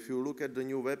website. So if you look at the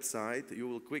new website, you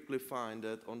will quickly find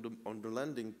that on the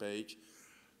landing page,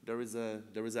 there is an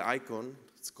icon.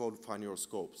 It's called Find Your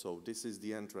Scope. So this is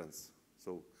the entrance.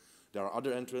 So there are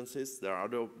other entrances. There are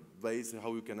other ways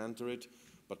how you can enter it,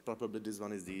 but probably this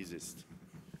one is the easiest.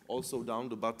 Also down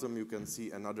the bottom, you can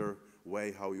see another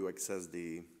way how you access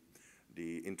the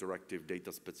interactive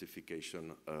data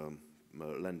specification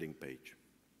landing page.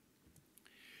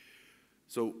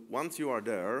 So once you are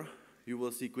there, you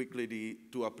will see quickly the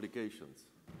two applications.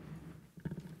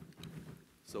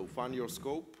 So Find Your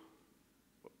Scope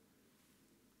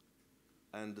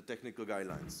and the technical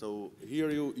guidelines. So here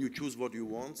you choose what you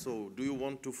want. So do you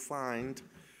want to find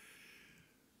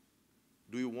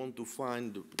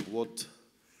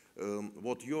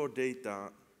what your data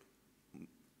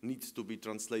needs to be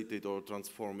translated or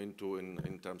transformed into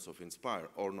in terms of Inspire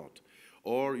or not?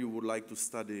 Or you would like to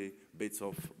study bits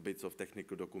of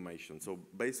technical documentation. So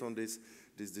based on this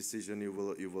decision,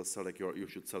 you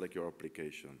should select your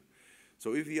application.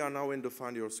 So if you are now in the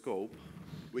Find Your Scope,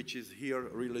 which is here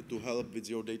really to help with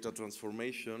your data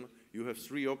transformation, you have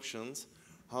three options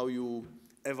how you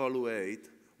evaluate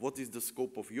what is the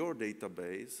scope of your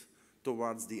database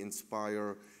towards the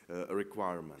Inspire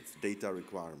requirements, data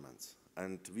requirements.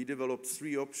 And we developed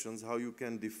three options how you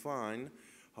can define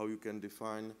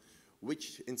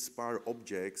which Inspire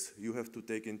objects you have to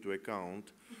take into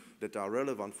account that are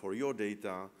relevant for your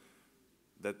data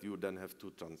that you then have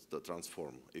to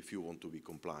transform if you want to be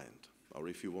compliant or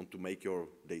if you want to make your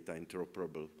data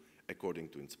interoperable according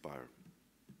to Inspire.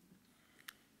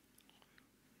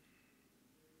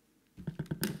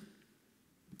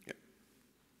 Yeah.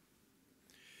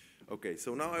 Okay,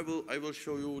 so now I will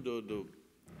show you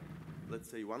let's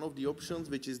say one of the options,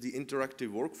 which is the interactive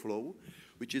workflow,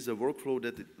 which is a workflow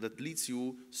that leads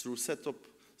you through set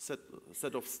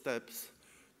of steps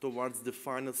towards the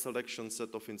final selection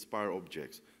set of Inspire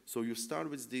objects. So you start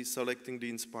with selecting the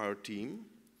Inspire team.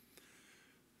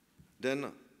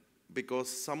 Then, because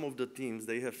some of the teams,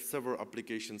 they have several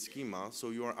application schemas, so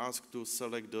you are asked to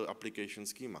select the application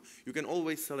schema. You can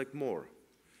always select more,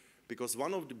 because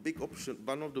one of the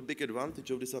big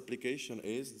advantage of this application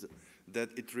is that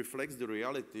it reflects the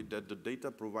reality that the data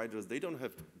providers, they don't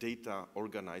have data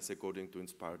organized according to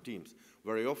Inspire teams.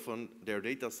 Very often, their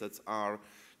data sets are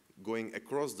going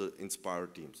across the Inspire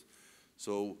teams.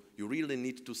 So you really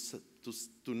need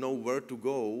to know where to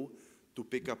go to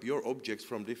pick up your objects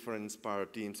from different Inspire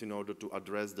teams in order to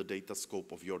address the data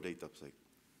scope of your data set.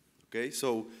 Okay,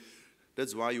 so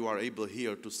that's why you are able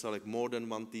here to select more than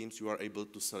one teams. You are able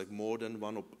to select more than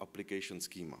one application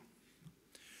schema.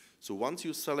 So once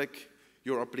you select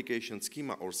your application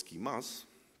schema or schemas,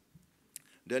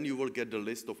 then you will get the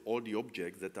list of all the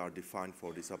objects that are defined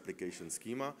for this application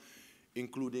schema,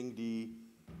 including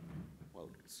well,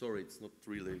 sorry, it's not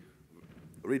really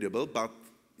readable, but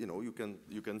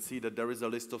you can see that there is a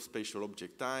list of spatial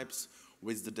object types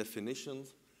with the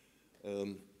definitions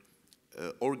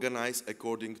organized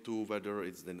according to whether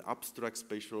it's an abstract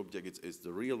spatial object, it's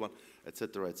the real one,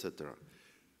 etc., etc.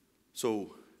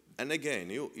 So And again,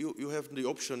 you have the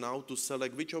option now to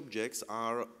select which objects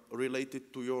are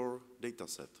related to your data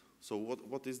set. So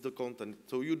what is the content?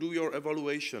 So you do your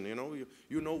evaluation,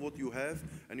 you know what you have,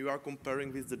 and you are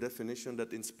comparing with the definition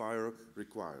that Inspire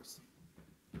requires.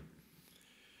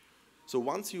 So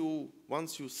once you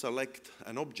select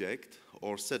an object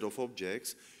or set of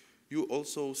objects, you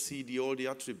also see all the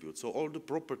attributes, so all the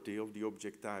property of the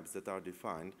object types that are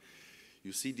defined.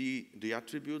 You see the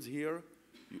attributes here,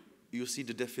 you see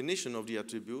the definition of the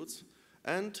attributes,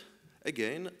 and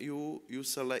again, you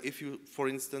select, if you, for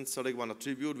instance, select one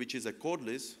attribute, which is a code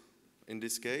list, in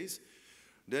this case,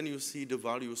 then you see the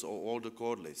values of all the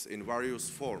code lists in various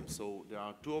forms. So there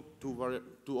are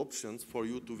two options for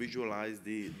you to visualize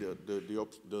the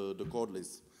code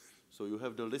list. So you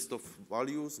have the list of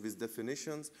values with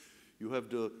definitions. You have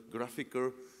the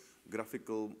graphical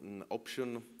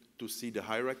option to see the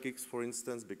hierarchies, for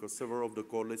instance, because several of the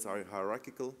code lists are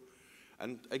hierarchical.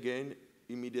 And again,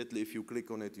 immediately if you click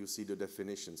on it, you see the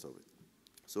definitions of it.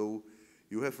 So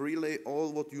you have really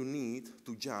all what you need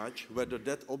to judge whether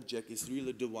that object is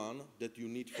really the one that you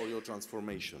need for your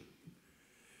transformation.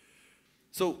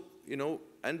 So,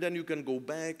 and then you can go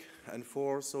back and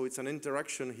forth. So it's an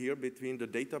interaction here between the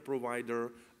data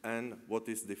provider and what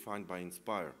is defined by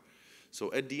Inspire.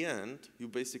 So at the end, you're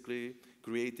basically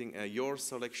creating your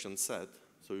selection set.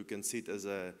 So you can see it as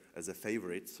a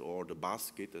favorites or the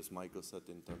basket, as Michael said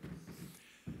in turn.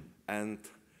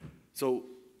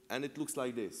 And it looks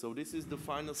like this. So this is the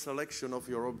final selection of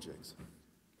your objects.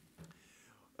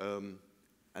 And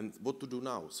what to do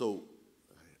now? So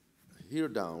here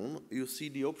down, you see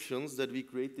the options that we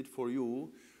created for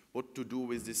you, what to do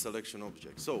with this selection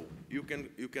object. So you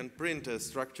can print a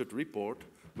structured report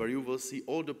where you will see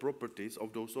all the properties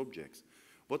of those objects.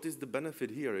 What is the benefit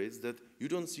here is that you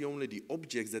don't see only the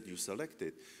objects that you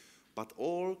selected, but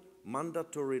all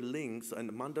mandatory links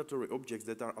and mandatory objects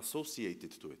that are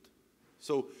associated to it.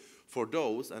 So for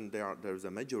those, and there's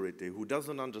a majority who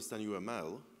doesn't understand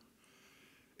UML,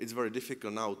 it's very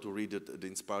difficult now to read the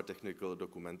Inspire technical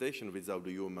documentation without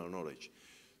the UML knowledge.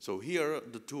 So here,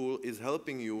 the tool is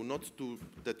helping you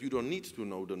that you don't need to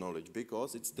know the knowledge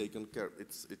because it's taken care,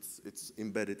 it's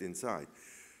embedded inside.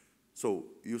 So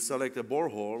you select a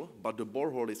borehole, but the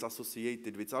borehole is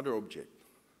associated with other objects.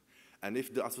 And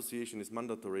if the association is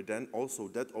mandatory, then also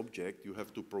that object you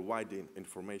have to provide the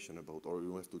information about, or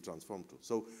you have to transform to.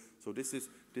 So this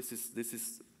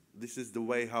is the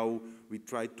way how we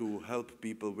try to help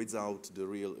people without the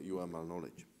real UML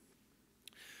knowledge.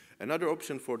 Another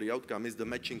option for the outcome is the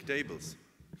matching tables.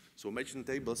 So matching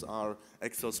tables are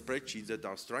Excel spreadsheets that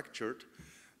are structured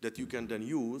that you can then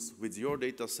use with your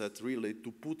data set really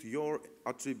to put your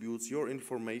attributes, your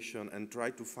information, and try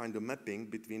to find a mapping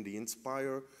between the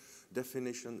Inspire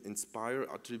definition, Inspire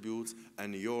attributes,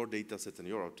 and your data set and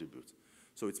your attributes.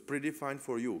 So it's predefined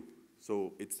for you.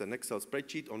 So it's an Excel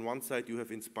spreadsheet. On one side, you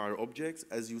have Inspire objects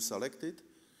as you select it,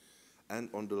 and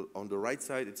on the right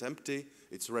side, it's empty.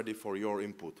 It's ready for your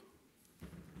input.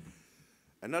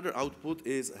 Another output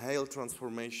is HAIL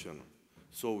transformation.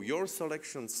 So your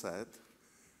selection set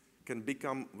can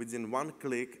become, within one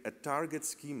click, a target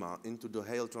schema into the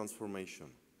HAIL transformation.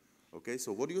 Okay,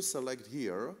 so what you select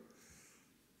here,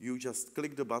 you just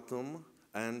click the button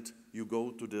and you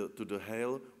go to the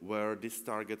HAIL where this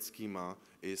target schema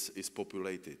is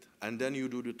populated. And then you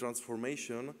do the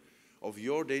transformation of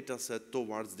your data set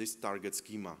towards this target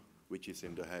schema, which is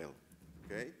in the HAIL.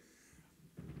 Okay?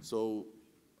 So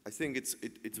I think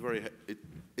it's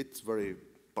very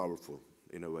powerful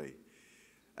in a way.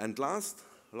 And last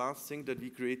thing that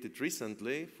we created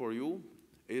recently for you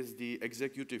is the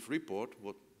executive report,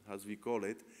 what as we call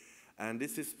it. And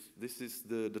this is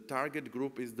the target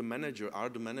group is the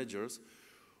managers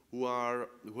who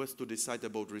has to decide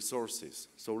about resources.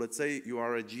 So let's say you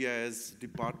are a GIS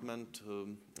department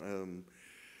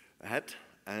head,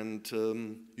 and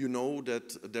you know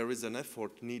that there is an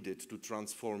effort needed to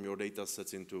transform your data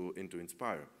sets into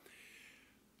Inspire.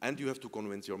 And you have to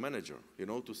convince your manager,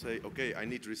 to say, okay, I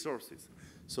need resources.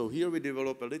 So here we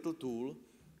develop a little tool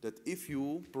that if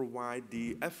you provide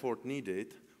the effort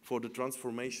needed for the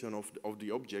transformation of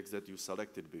the objects that you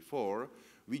selected before,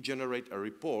 we generate a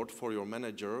report for your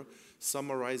manager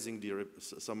summarizing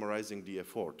the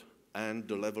effort and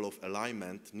the level of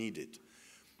alignment needed.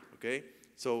 Okay?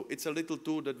 So it's a little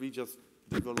tool that we just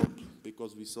developed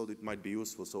because we thought it might be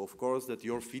useful. So of course that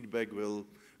your feedback will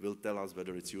tell us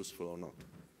whether it's useful or not.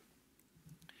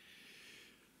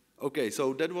 Okay,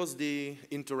 so that was the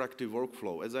interactive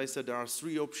workflow. As I said, there are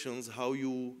 3 options how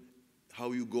you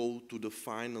how you go to the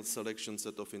final selection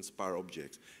set of Inspire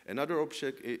objects. Another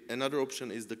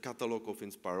option is the catalog of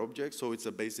Inspire objects. So it's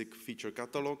a basic feature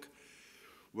catalog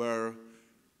where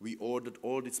we ordered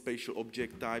all the spatial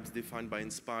object types defined by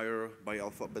Inspire by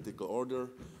alphabetical order.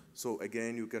 So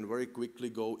again, you can very quickly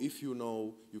go, if you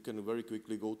know, you can very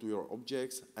quickly go to your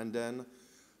objects, and then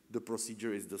the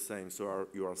procedure is the same. So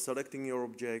you are selecting your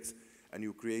objects, and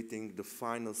you're creating the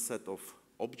final set of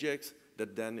objects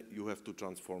that then you have to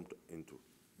transform into.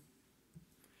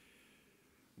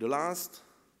 The last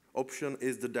option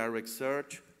is the direct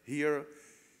search. Here,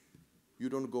 you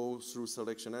don't go through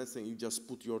selection anything, you just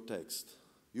put your text.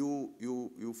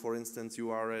 You for instance, you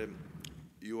are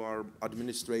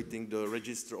administrating the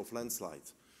register of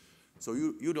landslides. So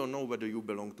you don't know whether you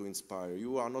belong to Inspire.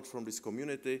 You are not from this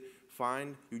community,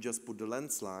 fine, you just put the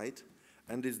landslide,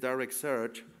 and this direct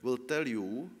search will tell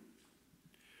you,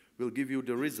 will give you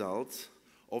the results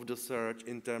of the search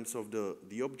in terms of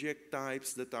the object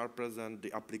types that are present,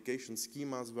 the application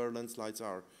schemas where landslides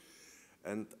are,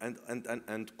 and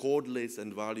code lists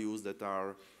and values that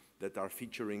are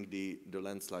featuring the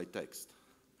landslide text.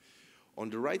 On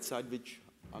the right side, which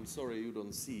I'm sorry you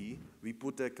don't see, we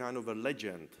put a kind of a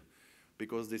legend,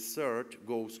 because this search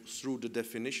goes through the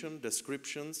definition,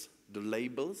 descriptions, the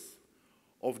labels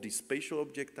of the spatial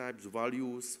object types,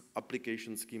 values,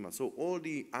 application schema. So all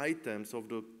the items of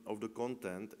the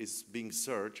content is being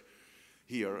searched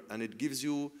here, and it gives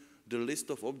you the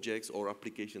list of objects or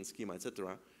application schema,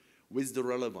 etc., with the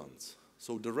relevance.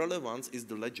 So the relevance is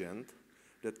the legend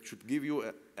that should give you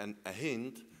a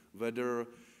hint whether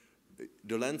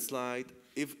the landslide,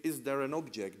 is there an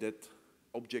object that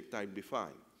object type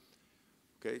defined.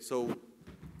 Okay, so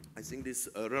I think this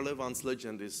relevance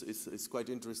legend is quite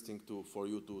interesting for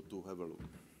you to have a look.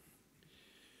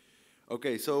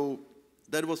 Okay, so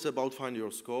that was about Find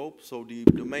Your Scope. So the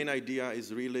main idea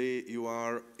is really you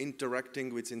are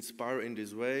interacting with Inspire in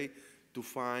this way to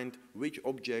find which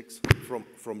objects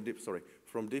from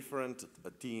different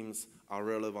teams are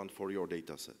relevant for your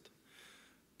data set.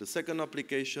 The second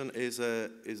application is an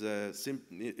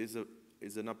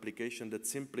application that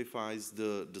simplifies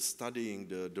the studying,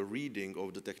 the reading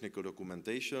of the technical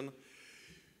documentation.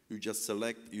 You just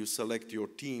select your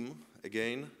team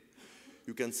again.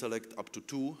 You can select up to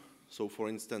 2. So for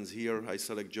instance, here I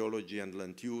select geology and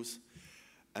land use,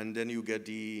 and then you get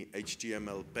the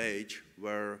HTML page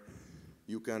where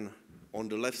you can, on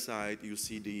the left side, you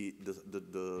see the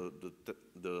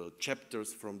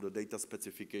chapters from the data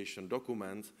specification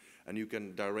document, and you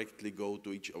can directly go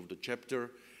to each of the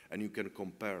chapter, and you can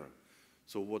compare.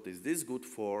 So what is this good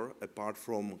for, apart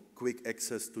from quick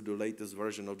access to the latest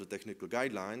version of the technical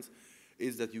guidelines,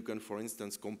 is that you can, for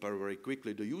instance, compare very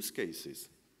quickly the use cases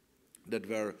that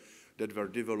were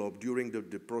developed during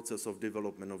the process of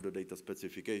development of the data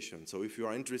specification. So if you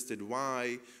are interested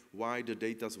why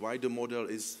the model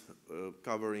is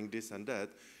covering this and that,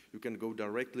 you can go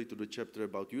directly to the chapter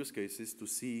about use cases to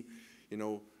see,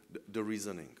 the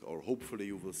reasoning, or hopefully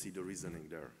you will see the reasoning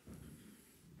there.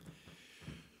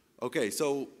 Okay,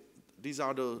 so these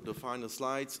are the final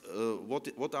slides.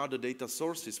 What are the data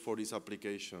sources for this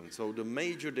application? So the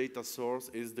major data source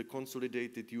is the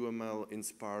consolidated UML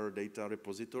Inspire data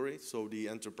repository, so the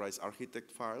enterprise architect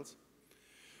files.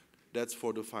 That's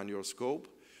for the Find Your Scope.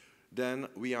 Then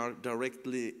we are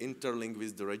directly interlinked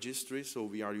with the registry, so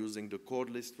we are using the code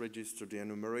list register, the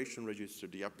enumeration register,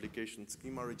 the application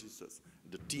schema registers,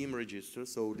 the team register.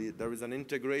 So there is an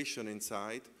integration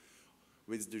inside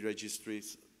with the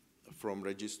registries from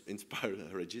Inspire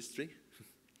registry.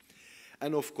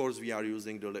 And of course, we are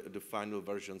using the final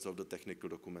versions of the technical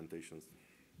documentation,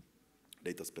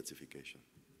 data specification.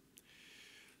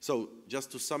 So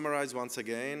just to summarize once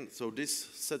again, so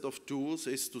this set of tools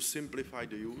is to simplify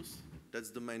the use. That's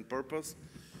the main purpose.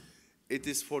 It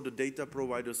is for the data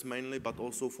providers mainly, but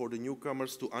also for the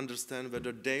newcomers to understand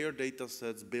whether their data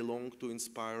sets belong to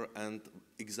Inspire and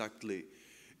exactly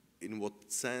in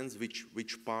what sense, which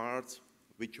parts,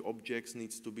 which objects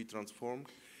needs to be transformed.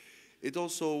 It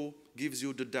also gives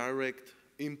you the direct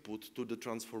input to the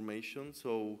transformation.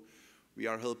 So we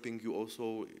are helping you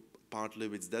also partly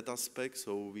with that aspect.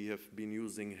 So we have been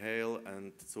using Hail,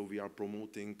 and so we are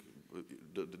promoting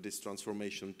this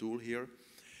transformation tool here.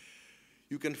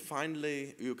 You can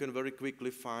very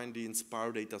quickly find the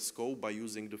Inspire data scope by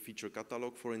using the feature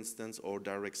catalog, for instance, or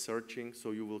direct searching.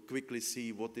 So you will quickly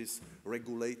see what is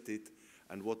regulated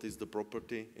and what is the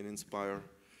property in Inspire.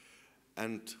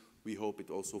 And we hope it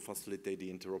also facilitates the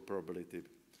interoperability,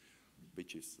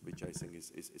 which I think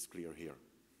is clear here.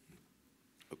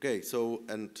 Okay, so,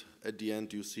 and at the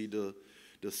end you see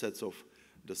the sets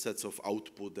of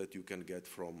output that you can get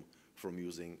from from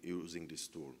using this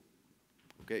tool.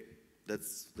 Okay,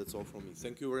 that's all from me.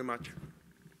 Thank you very much.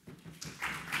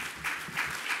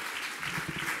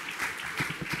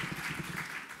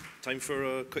 Time for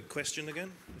a quick question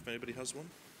again, if anybody has one.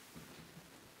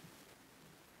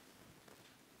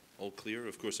 All clear?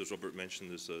 Of course, as Robert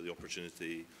mentioned, there's the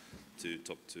opportunity to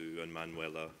talk to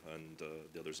Manuela and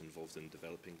the others involved in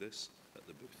developing this at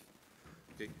the booth.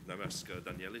 Okay, now ask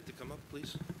Daniele to come up,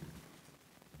 please.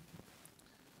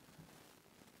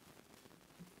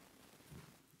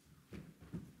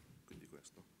 Quindi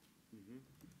questo.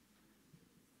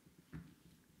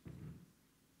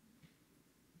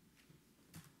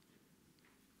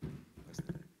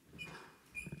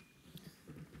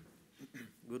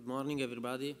 Good morning,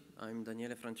 everybody. I'm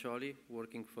Daniele Francioli,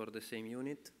 working for the same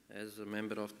unit as a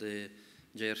member of the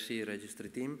JRC registry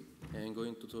team. I'm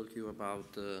going to talk to you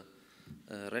about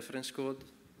reference code,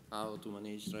 how to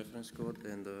manage reference code,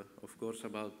 and of course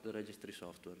about the registry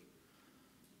software.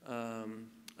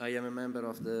 I am a member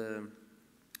of the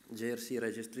JRC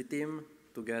registry team,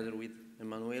 together with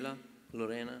Emanuela,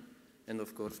 Lorena, and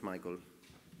of course Michael.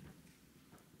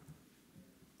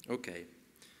 Okay.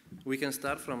 We can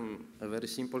start from a very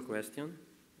simple question.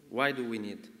 Why do we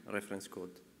need reference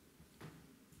code?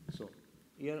 So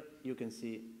here you can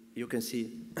see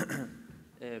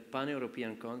a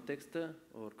pan-European context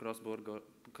or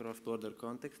cross-border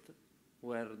context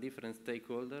where different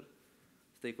stakeholders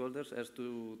have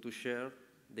to share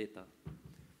data.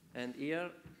 And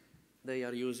here they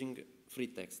are using free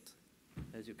text,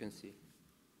 as you can see.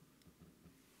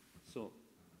 So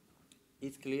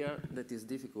it's clear that it's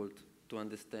difficult to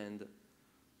understand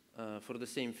for the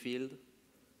same field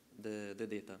the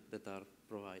data that are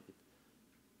provided.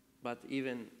 But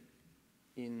even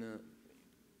in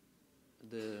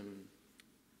the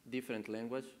different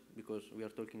language, because we are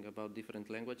talking about different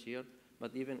language here,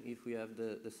 but even if we have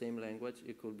the same language,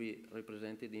 it could be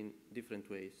represented in different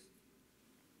ways.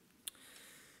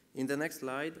 In the next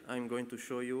slide, I'm going to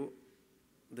show you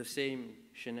the same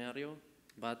scenario,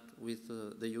 but with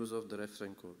the use of the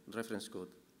reference code.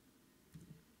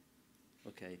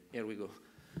 Okay, here we go.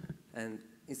 And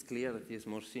it's clear that it's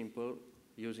more simple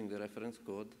using the reference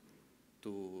code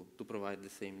to provide the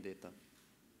same data.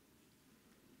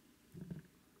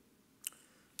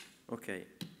 Okay,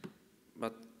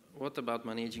 but what about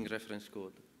managing reference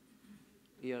code?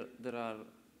 Here there are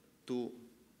two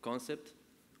concepts.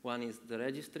 One is the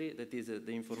registry, that is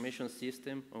the information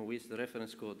system on which the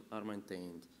reference code are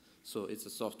maintained. So it's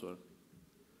a software.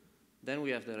 Then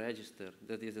we have the register,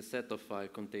 that is a set of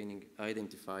files containing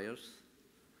identifiers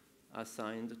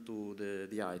assigned to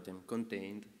the item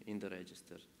contained in the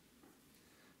register.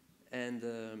 And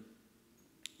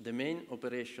the main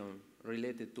operation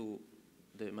related to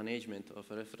the management of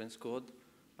a reference code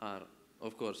are,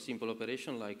 of course, simple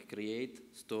operations like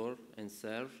create, store, and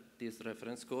serve this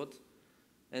reference code.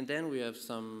 And then we have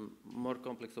some more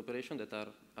complex operations that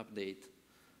are update.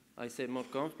 I say more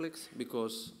complex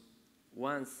because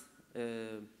once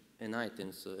an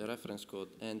item's reference code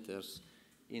enters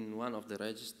in one of the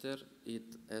register,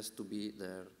 it has to be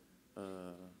there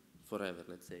forever,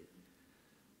 let's say,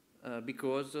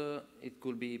 because it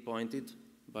could be pointed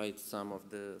by some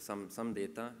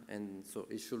data, and so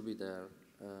it should be there.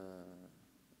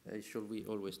 It should be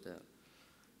always there.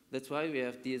 That's why we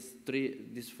have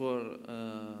these four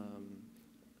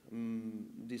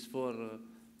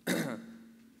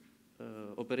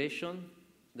operation.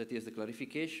 That is the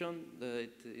clarification,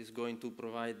 that is going to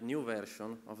provide new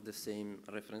version of the same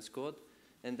reference code.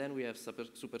 And then we have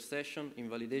supersession,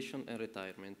 invalidation, and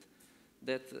retirement.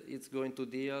 That it's going to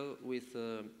deal with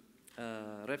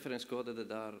reference code that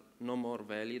are no more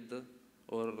valid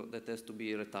or that has to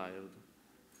be retired.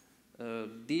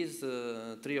 These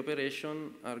three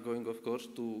operations are going, of course,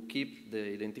 to keep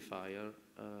the identifier,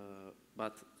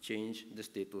 but change the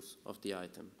status of the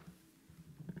item.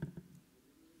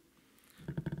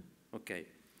 Okay,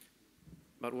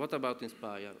 but what about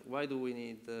Inspire? Why do we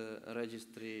need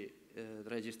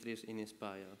registries in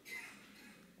Inspire?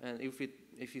 And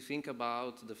if you think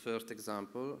about the first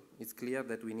example, it's clear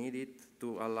that we need it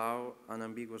to allow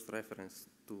unambiguous reference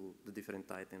to the different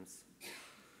items.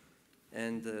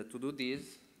 And to do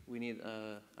this, we need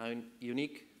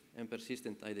unique and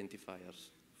persistent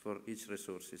identifiers for each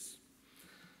resources.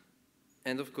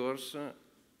 And of course,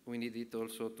 we need it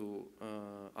also to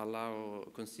allow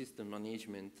consistent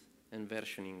management and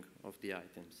versioning of the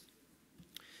items.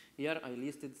 Here I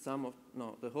listed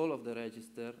the whole of the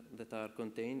register that are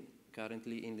contained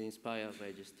currently in the Inspire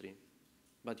registry.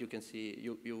 But you can see,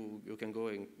 you can go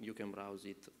and you can browse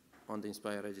it on the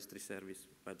Inspire Registry Service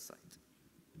website.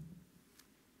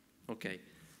 Okay,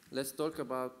 let's talk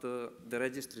about the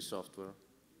registry software.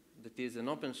 That is an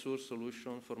open source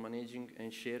solution for managing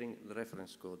and sharing the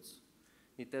reference codes.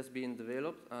 It has been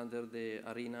developed under the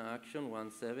Arena Action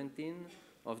 117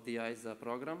 of the ISA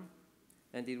program,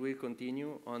 and it will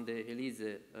continue on the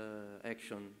ELISE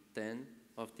Action 10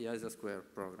 of the ISA Square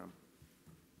program.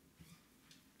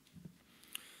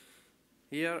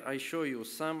 Here I show you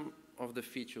some of the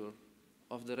features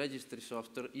of the registry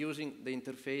software using the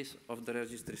interface of the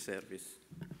registry service.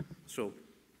 So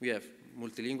we have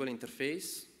multilingual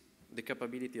interface, the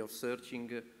capability of searching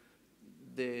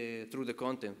through the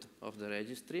content of the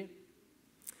registry.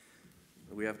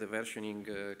 We have the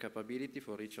versioning capability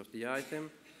for each of the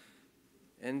items.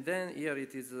 And then here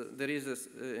there is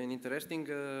an interesting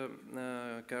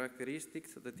characteristic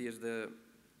that is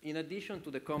in addition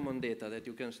to the common data that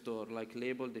you can store, like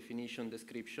label, definition,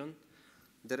 description,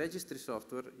 the registry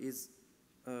software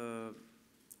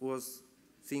was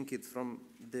thinked from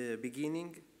the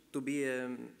beginning to be a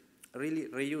really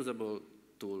reusable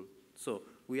tool. So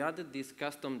we added this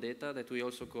custom data that we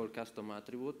also call custom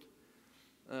attribute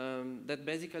that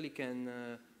basically can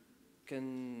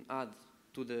add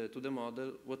to the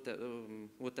model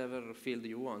whatever field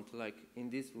you want. Like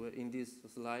in this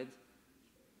slide,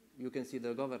 you can see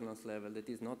the governance level that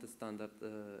is not a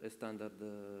standard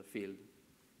field.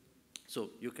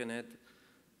 So you can add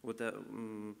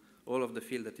all of the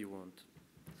field that you want.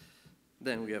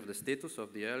 Then we have the status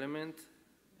of the element,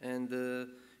 and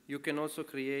you can also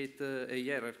create a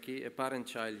hierarchy, a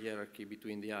parent-child hierarchy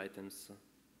between the items,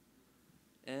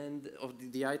 and of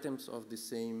the items of the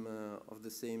same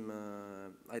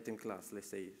item class, let's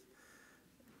say,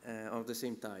 of the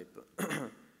same type.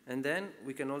 And then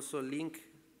we can also link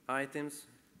items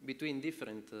between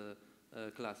different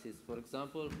classes. For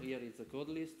example, here is a code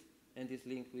list, and it's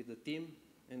linked with the theme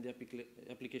and the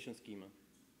application schema.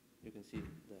 You can see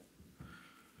it there.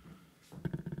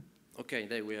 Okay,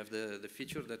 there we have the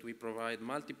feature that we provide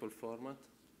multiple formats.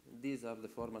 These are the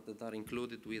formats that are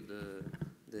included with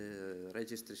the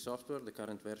registry software, the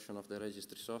current version of the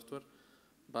registry software.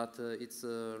 But it's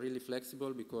really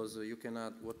flexible because you can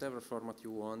add whatever format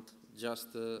you want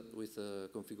just with a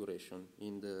configuration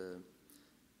in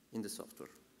the software.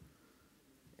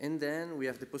 And then we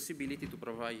have the possibility to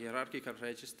provide hierarchical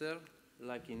register,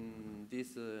 like in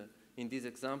this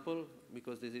example,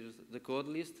 because this is the code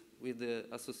list with the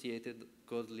associated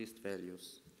code list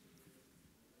values.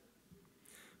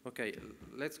 Okay,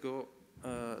 let's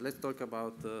talk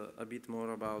about a bit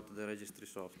more about the registry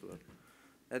software.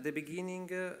 At the beginning,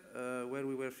 where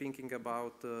we were thinking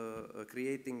about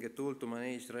creating a tool to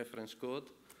manage reference code,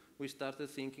 we started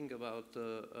thinking about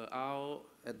how,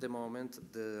 at the moment,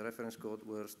 the reference code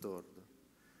were stored.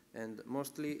 And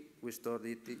mostly, we stored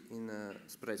it in a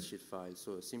spreadsheet file,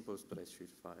 so a simple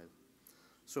spreadsheet file.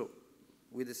 So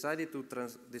we decided to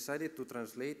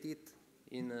translate it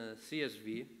in a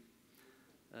CSV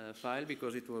file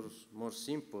because it was more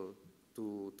simple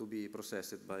to be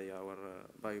processed by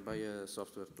a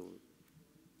software tool.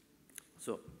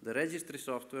 So the registry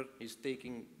software is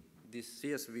taking this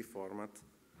CSV format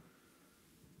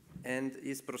and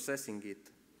is processing it.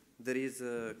 There is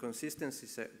a consistency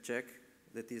check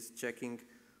that is checking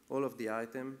all of the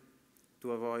items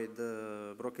to avoid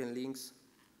broken links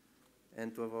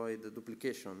and to avoid the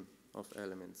duplication of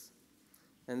elements.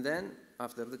 And then,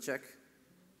 after the check,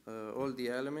 all the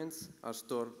elements are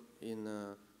stored in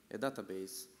a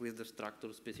database with the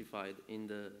structure specified in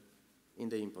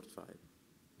the import file.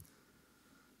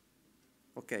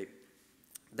 Okay,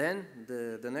 then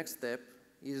the next step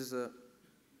is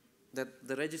that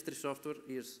the registry software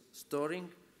is storing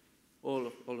all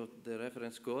of the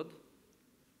reference code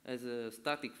as a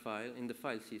static file in the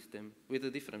file system with the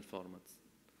different formats.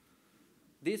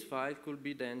 This file could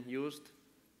be then used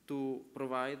to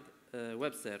provide a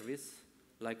web service,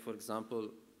 like for example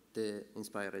the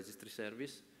Inspire registry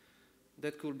service,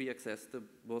 that could be accessed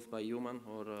both by human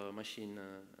or machine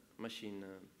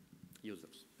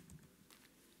users.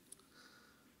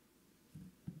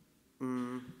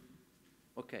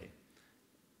 Okay.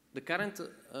 The current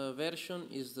version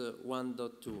is the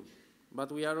 1.2,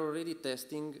 but we are already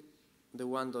testing the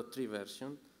 1.3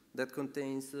 version that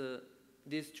contains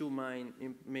these two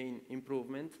main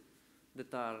improvements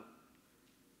that are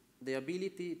the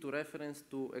ability to reference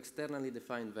to externally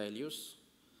defined values.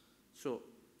 So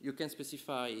you can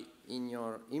specify in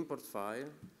your import file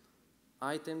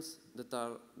items that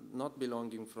are not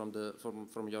belonging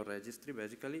from your registry,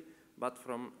 basically, but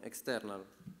from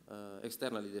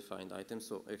externally defined items,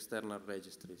 so external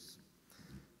registries.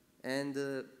 And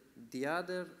the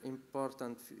other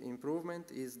important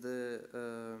improvement is the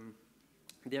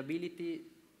ability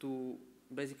to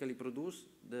basically produce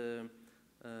the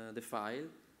file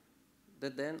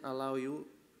that then allow you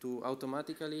to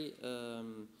automatically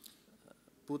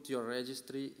put your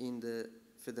registry in the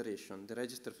federation, the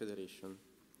register federation.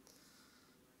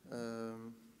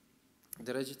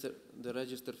 The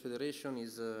register federation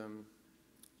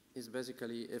is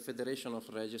basically a federation of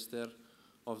register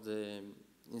of the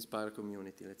Inspire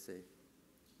community, let's say.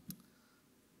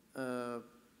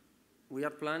 We are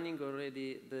planning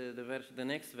already the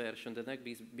next version, the next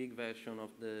big version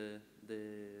of the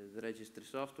registry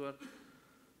software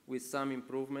with some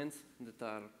improvements that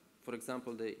are, for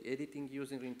example, the editing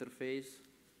user interface.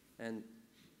 And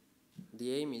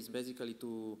the aim is basically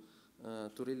to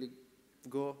really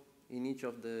go in each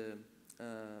of the,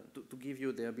 to give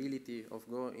you the ability of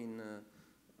go in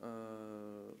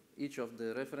each of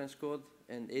the reference code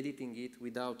and editing it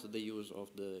without the use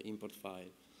of the import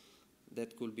file.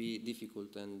 That could be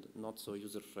difficult and not so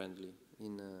user-friendly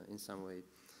in some way.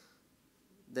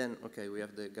 Then, okay, we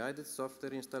have the guided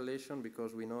software installation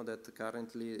because we know that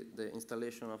currently the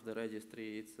installation of the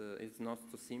registry it's not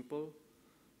so simple.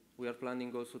 We are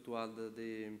planning also to add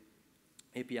the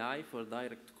API for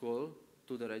direct call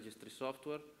to the registry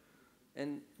software,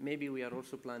 and maybe we are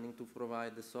also planning to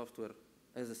provide the software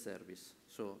as a service,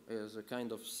 so as a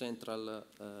kind of central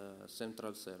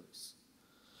service.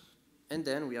 And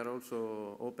then we are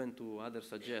also open to other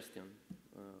suggestions,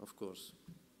 of course.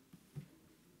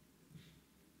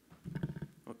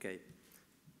 Okay,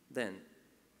 then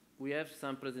we have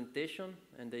some presentation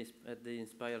and at the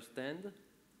Inspire stand.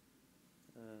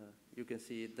 You can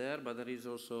see it there, but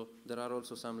there are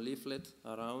also some leaflets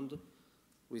around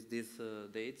with these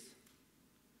dates.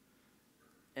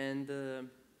 And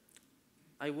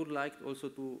I would like also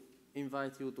to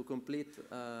invite you to complete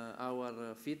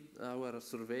our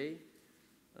survey,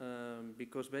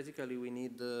 because basically we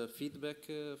need feedback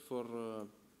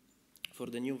for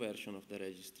the new version of the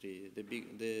registry,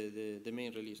 the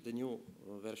main release, the new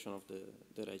version of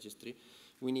the registry.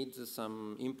 We need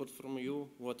some input from you,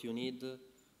 what you need,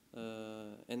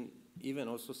 and even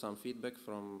also some feedback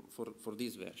for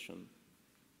this version.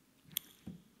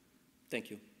 Thank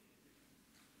you.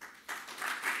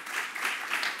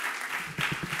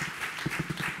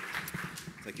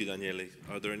 Thank you, Daniele.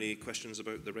 Are there any questions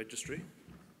about the registry?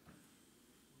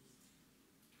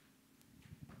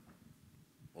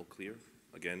 All clear?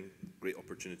 Again, great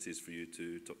opportunities for you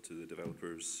to talk to the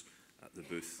developers at the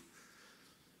booth.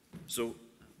 So,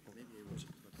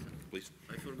 please.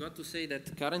 I forgot to say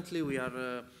that currently we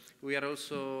are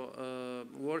also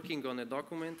working on a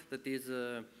document that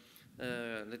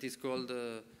is called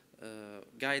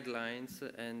Guidelines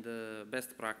and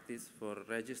Best Practice for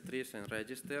Registries and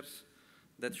Registers.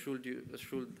 That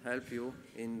should help you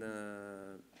in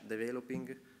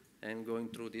developing and going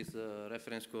through this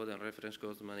reference code and reference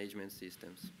code management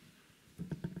systems.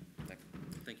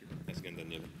 Thank you. Thanks again,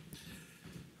 Daniele.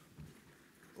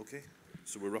 Okay,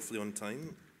 so we're roughly on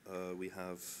time. We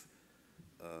have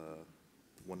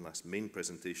one last main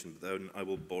presentation, but then I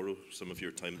will borrow some of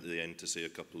your time at the end to say a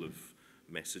couple of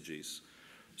messages.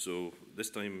 So this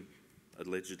time,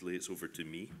 allegedly, it's over to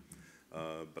me,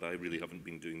 but I really haven't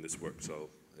been doing this work, so I'll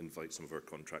invite some of our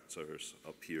contractors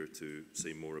up here to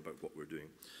say more about what we're doing.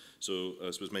 So,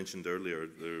 as was mentioned earlier,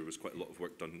 there was quite a lot of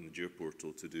work done in the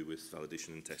geoportal to do with validation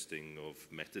and testing of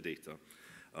metadata.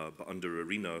 But under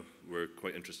ARENA, we're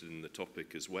quite interested in the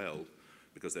topic as well,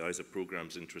 because the ISA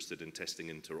program's interested in testing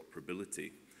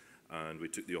interoperability. And we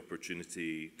took the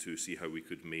opportunity to see how we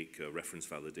could make a reference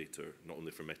validator, not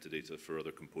only for metadata, for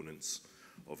other components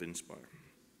of Inspire.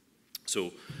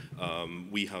 So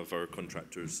we have our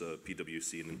contractors,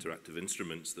 PwC and Interactive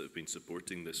Instruments, that have been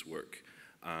supporting this work.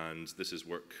 And this is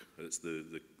work, it's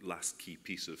the last key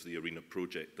piece of the ARENA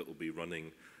project that will be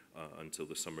running until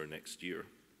the summer next year.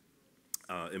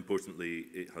 Importantly,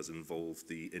 it has involved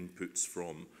the inputs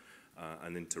from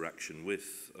and interaction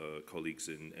with colleagues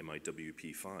in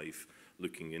MIWP5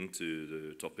 looking into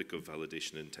the topic of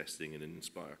validation and testing in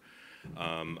Inspire.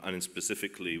 And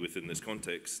specifically within this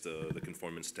context, the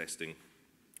conformance testing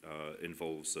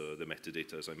involves the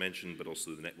metadata, as I mentioned, but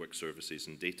also the network services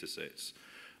and data sets,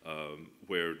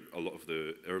 where a lot of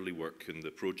the early work in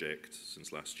the project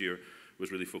since last year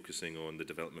was really focusing on the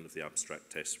development of the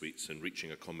abstract test suites and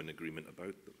reaching a common agreement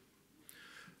about them.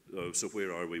 So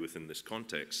where are we within this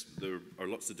context? There are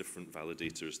lots of different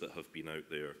validators that have been out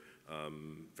there,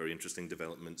 very interesting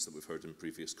developments that we've heard in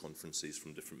previous conferences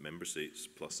from different member states,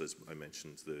 plus, as I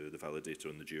mentioned, the validator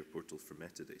on the geoportal for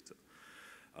metadata.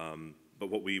 But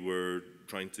what we were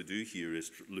trying to do here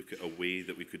is look at a way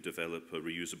that we could develop a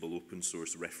reusable open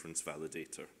source reference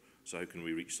validator. So how can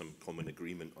we reach some common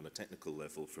agreement on a technical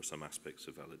level for some aspects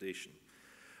of validation?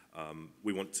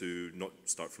 We want to not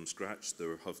start from scratch.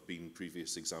 There have been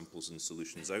previous examples and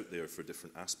solutions out there for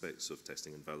different aspects of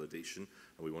testing and validation,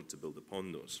 and we want to build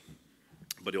upon those.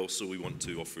 But also we want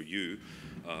to offer you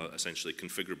essentially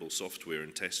configurable software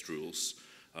and test rules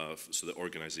so that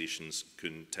organizations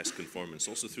can test conformance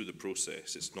also through the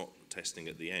process. It's not testing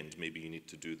at the end. Maybe you need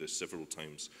to do this several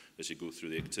times as you go through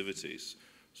the activities.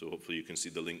 So hopefully you can see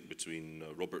the link between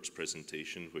Robert's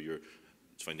presentation where you're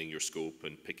finding your scope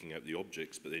and picking out the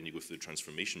objects, but then you go through the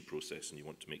transformation process and you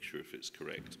want to make sure if it's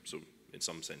correct. So in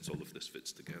some sense, all of this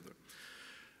fits together.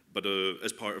 But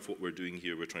as part of what we're doing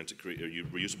here, we're trying to create a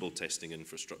reusable testing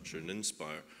infrastructure in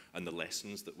Inspire, and the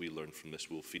lessons that we learn from this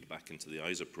will feed back into the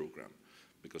ISA program.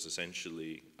 Because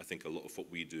essentially, I think a lot of what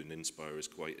we do in Inspire is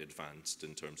quite advanced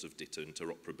in terms of data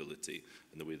interoperability,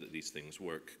 and the way that these things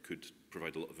work could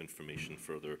provide a lot of information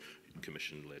for other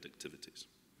commission-led activities.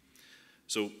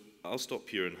 So I'll stop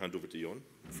here and hand over to Jon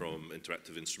from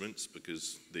Interactive Instruments,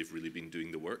 because they've really been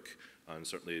doing the work, and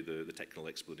certainly the technical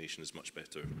explanation is much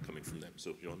better coming from them.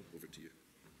 So Jon, over to you.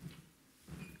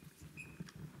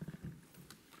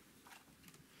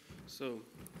 So,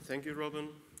 thank you, Robin,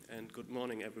 and good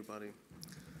morning, everybody.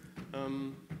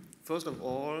 First of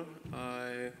all,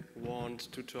 I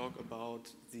want to talk about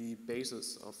the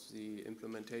basis of the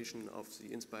implementation of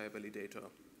the Inspire validator.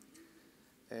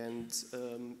 And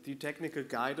the technical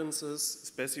guidances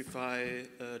specify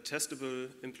testable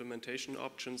implementation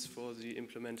options for the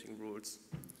implementing rules.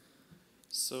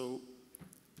 So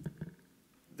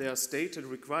there are stated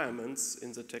requirements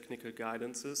in the technical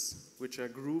guidances which are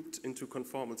grouped into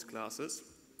conformance classes.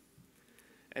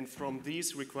 And from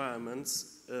these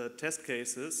requirements, test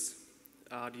cases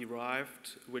are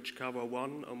derived which cover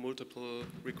one or multiple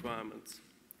requirements.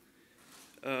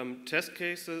 Test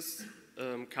cases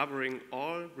covering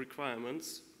all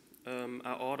requirements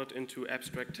are ordered into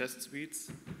abstract test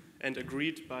suites and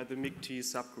agreed by the MICT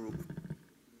subgroup.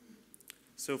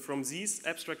 So from these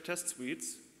abstract test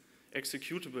suites,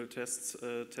 executable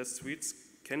test suites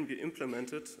can be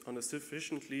implemented on a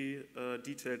sufficiently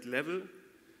detailed level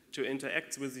to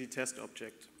interact with the test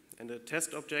object. And a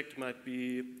test object might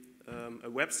be a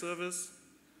web service,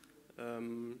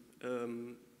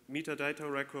 metadata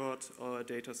record, or a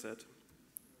data set.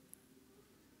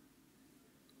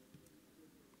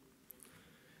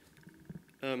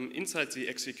 Inside the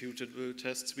executable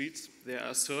test suites, there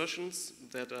are assertions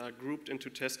that are grouped into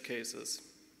test cases.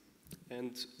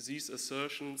 And these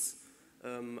assertions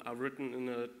are written in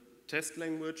a test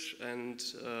language and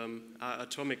are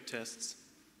atomic tests.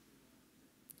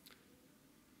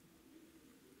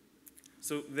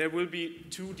 So there will be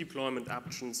two deployment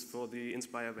options for the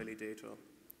Inspire validator.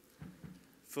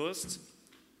 First,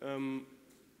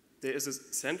 there is a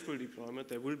central deployment,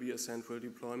 there will be a central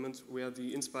deployment where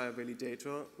the Inspire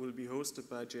validator will be hosted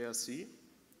by JRC,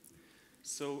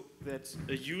 so that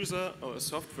a user or a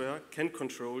software can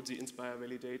control the Inspire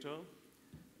validator,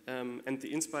 and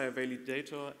the Inspire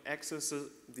validator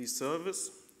accesses the service,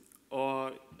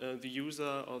 or the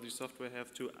user or the software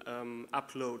have to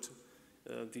upload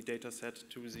the data set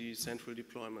to the central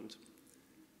deployment.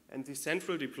 And the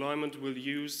central deployment will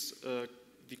use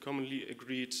the commonly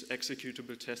agreed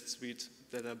executable test suite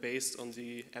that are based on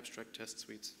the abstract test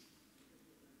suites.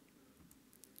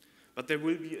 But there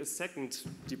will be a second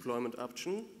deployment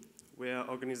option where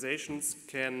organizations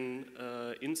can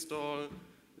install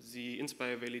the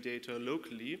Inspire validator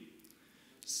locally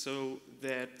so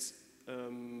that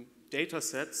data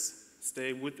sets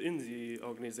stay within the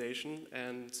organization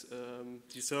and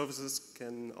the services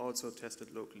can also test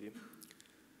it locally.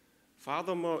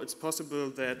 Furthermore, it's possible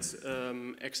that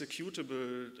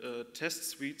executable test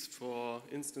suites, for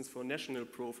instance, for national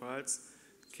profiles,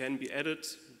 can be added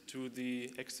to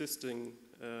the existing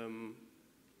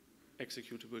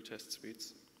executable test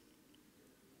suites.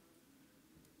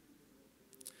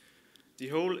 The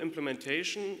whole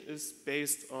implementation is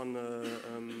based on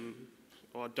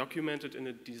or documented in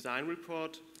a design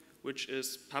report, which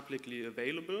is publicly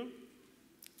available,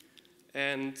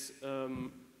 and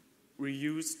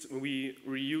we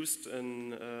reused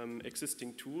an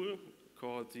existing tool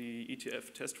called the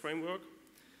ETF test framework,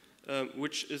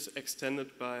 which is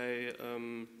extended by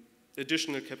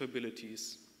additional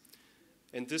capabilities.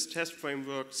 And this test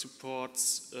framework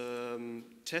supports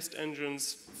test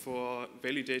engines for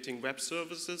validating web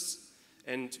services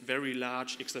and very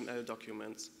large XML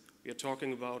documents. We are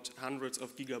talking about hundreds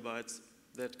of gigabytes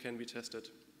that can be tested.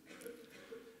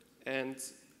 And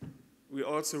we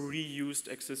also reused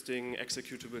existing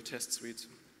executable test suites.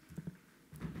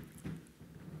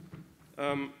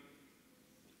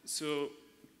 So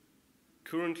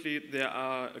currently, there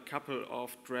are a couple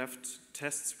of draft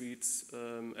test suites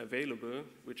available,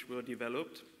 which were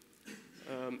developed,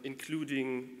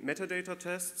 including metadata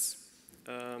tests.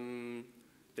 There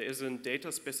is a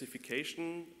data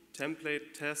specification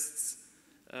template tests,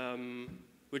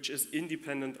 which is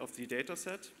independent of the data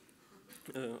set,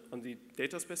 on the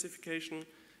data specification.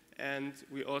 And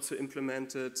we also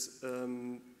implemented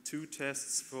 2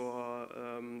 tests for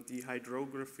the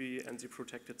hydrography and the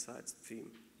protected sites theme.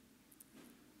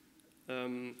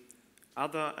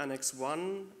 Other Annex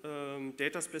 1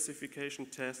 data specification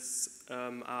tests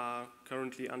are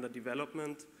currently under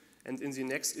development, and in the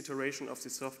next iteration of the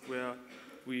software,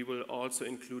 we will also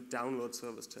include download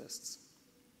service tests.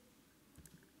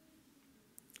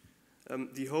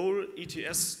 The whole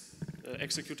ETS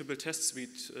executable test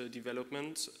suite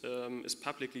development is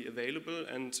publicly available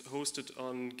and hosted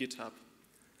on GitHub.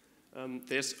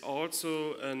 There's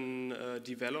also a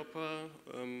developer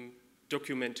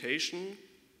documentation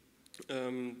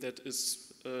that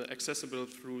is accessible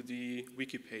through the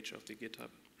wiki page of the GitHub.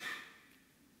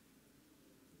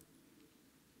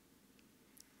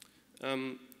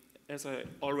 As I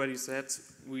already said,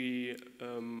 we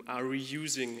are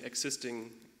reusing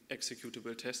existing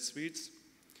executable test suites,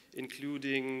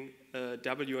 including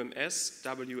WMS,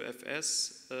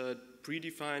 WFS,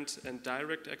 predefined and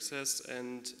direct access,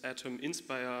 and Atom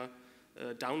Inspire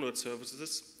download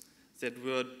services that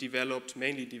were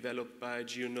mainly developed by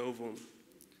GeoNovum.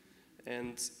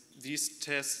 And these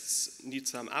tests need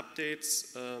some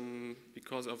updates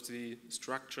because of the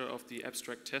structure of the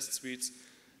abstract test suites,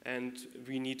 and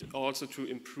we need also to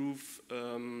improve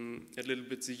a little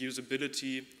bit the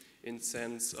usability in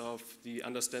sense of the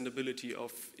understandability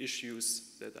of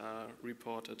issues that are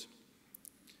reported.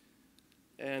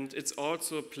 And it's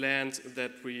also planned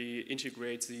that we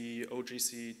integrate the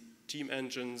OGC team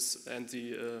engines and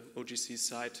the OGC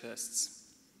side tests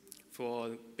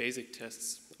for basic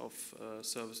tests of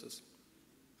services.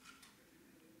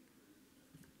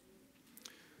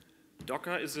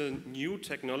 Docker is a new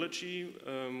technology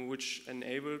which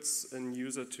enables an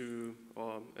user to,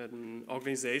 or an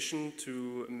organization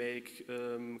to make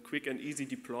quick and easy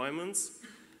deployments.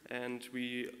 And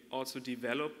we also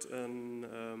developed a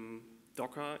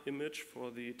Docker image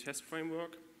for the test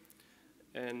framework.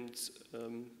 And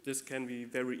this can be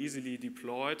very easily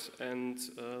deployed, and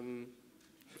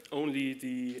only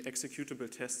the executable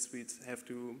test suites have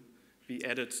to be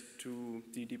added to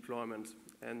the deployment,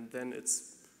 and then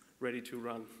it's ready to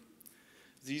run.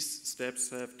 These steps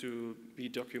have to be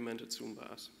documented soon by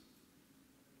us.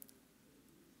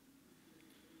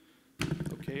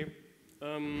 Okay.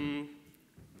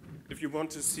 If you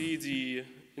want to see the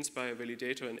Inspire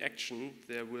validator in action,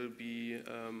 there will be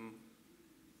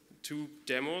 2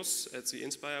 demos at the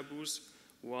Inspire booth,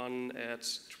 one at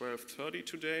 12:30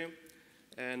 today,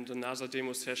 and another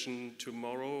demo session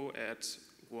tomorrow at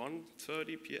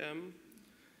 1:30 p.m.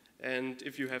 And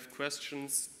if you have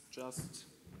questions, just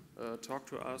talk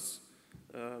to us.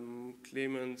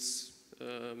 Clemens,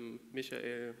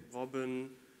 Michael, Robin,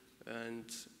 and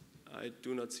I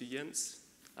do not see Jens.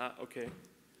 Ah, okay.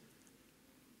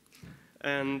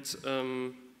 And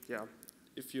yeah,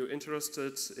 if you're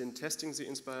interested in testing the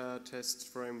Inspire test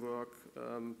framework,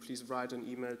 please write an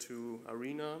email to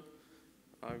Arena.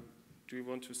 Do you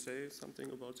want to say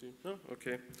something about it? No?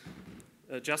 Okay.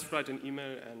 Just write an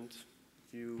email and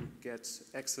you get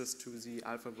access to the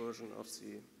alpha version of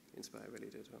the Inspire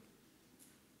validator.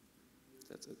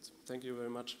 That's it. Thank you very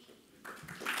much.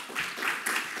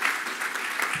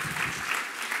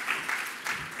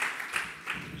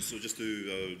 So just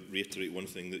to reiterate one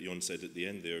thing that Jon said at the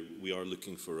end there, we are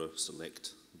looking for a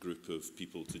select group of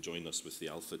people to join us with the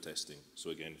alpha testing. So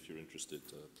again, if you're interested,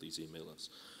 please email us.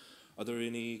 Are there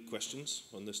any questions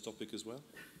on this topic as well?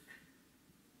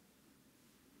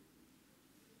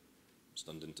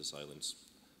 Stunned into silence.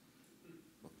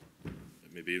 Oh,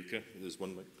 maybe Ilka, there's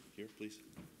one mic here, please.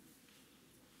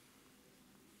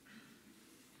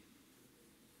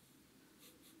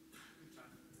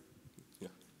 Yeah.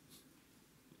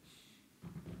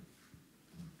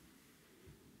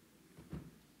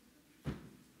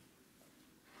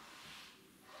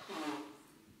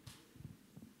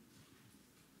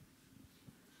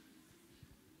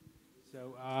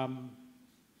 So,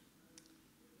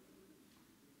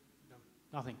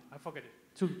 nothing. I forget it.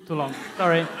 Too long.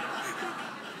 Sorry.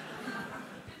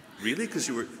 Really? Because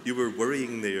you were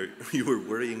worrying there. You were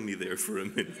worrying me there for a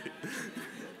minute.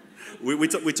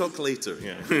 we talk later.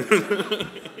 Yeah.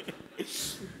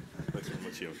 Thanks very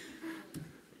much, Jon.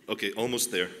 Okay,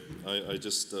 almost there. I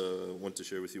just want to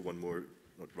share with you one more,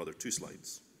 or rather 2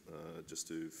 slides, just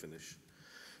to finish.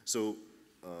 So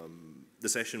The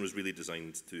session was really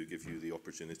designed to give you the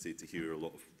opportunity to hear a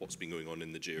lot of what's been going on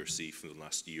in the JRC for the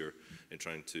last year in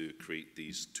trying to create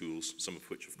these tools, some of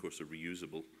which, of course, are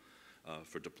reusable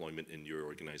for deployment in your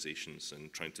organizations,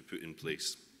 and trying to put in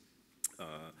place,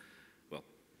 well,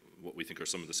 what we think are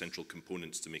some of the central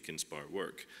components to make Inspire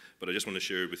work. But I just want to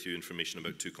share with you information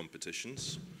about 2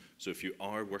 competitions. So if you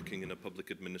are working in a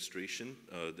public administration,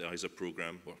 the ISA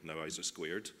program, or now ISA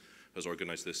Squared, has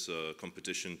organized this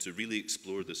competition to really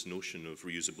explore this notion of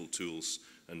reusable tools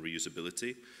and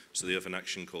reusability. So they have an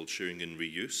action called Sharing in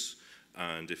Reuse.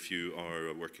 And if you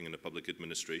are working in a public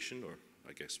administration, or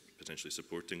I guess potentially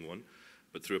supporting one,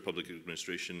 but through a public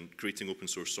administration, creating open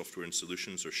source software and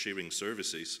solutions or sharing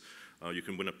services, you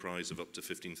can win a prize of up to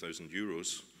 15,000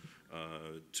 euros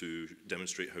to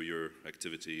demonstrate how your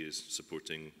activity is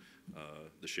supporting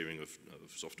the sharing of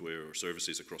software or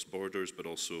services across borders, but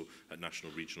also at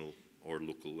national, regional, or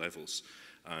local levels.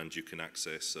 And you can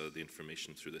access the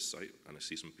information through this site. And I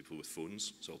see some people with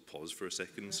phones, so I'll pause for a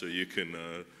second so you can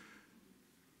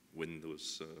win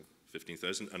those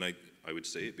 15,000. And I would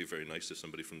say it'd be very nice if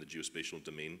somebody from the geospatial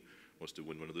domain was to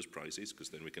win one of those prizes, because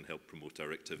then we can help promote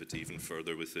our activity even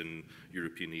further within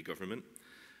European e-government.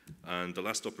 And the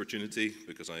last opportunity,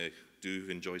 because I do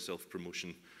enjoy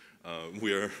self-promotion,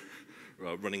 we're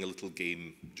running a little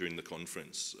game during the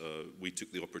conference. We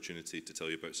took the opportunity to tell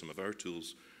you about some of our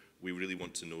tools. We really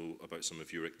want to know about some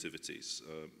of your activities.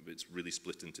 It's really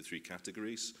split into 3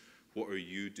 categories. What are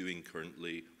you doing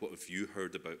currently? What have you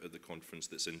heard about at the conference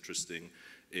that's interesting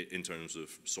in terms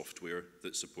of software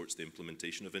that supports the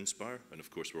implementation of Inspire? And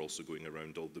of course, we're also going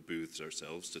around all the booths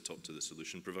ourselves to talk to the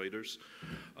solution providers.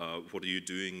 What are you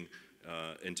doing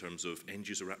in terms of end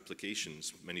user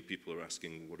applications? Many people are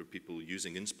asking, what are people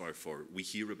using Inspire for? We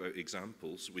hear about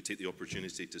examples. We take the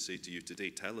opportunity to say to you today,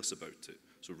 tell us about it.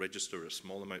 So register a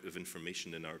small amount of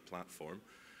information in our platform.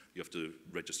 You have to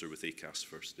register with ACAS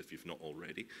first if you've not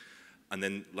already. And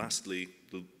then lastly,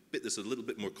 the bit that's a little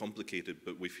bit more complicated,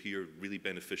 but we've here really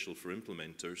beneficial for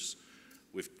implementers,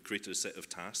 we've created a set of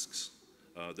tasks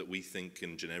that we think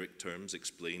in generic terms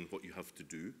explain what you have to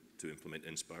do to implement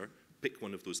Inspire. Pick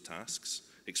one of those tasks,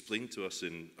 explain to us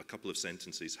in a couple of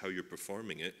sentences how you're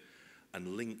performing it,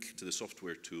 and link to the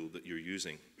software tool that you're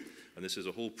using. And this is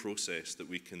a whole process that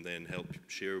we can then help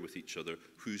share with each other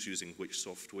who's using which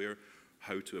software,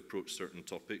 how to approach certain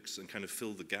topics, and kind of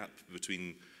fill the gap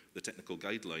between the technical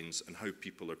guidelines and how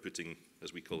people are putting,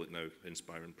 as we call it now,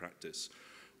 Inspire in practice.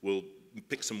 We'll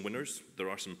pick some winners. There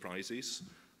are some prizes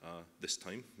this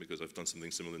time, because I've done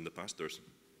something similar in the past. There's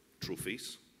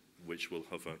trophies, which will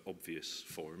have an obvious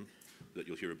form that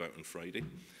you'll hear about on Friday.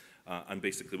 And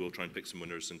basically, we'll try and pick some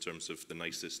winners in terms of the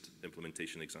nicest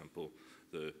implementation example,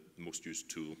 the most used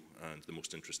tool, and the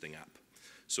most interesting app.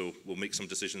 So we'll make some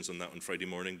decisions on that on Friday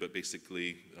morning, but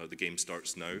basically, the game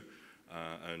starts now.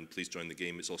 And please join the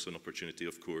game. It's also an opportunity,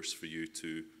 of course, for you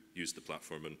to use the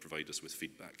platform and provide us with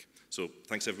feedback. So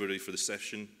thanks, everybody, for the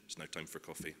session. It's now time for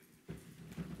coffee.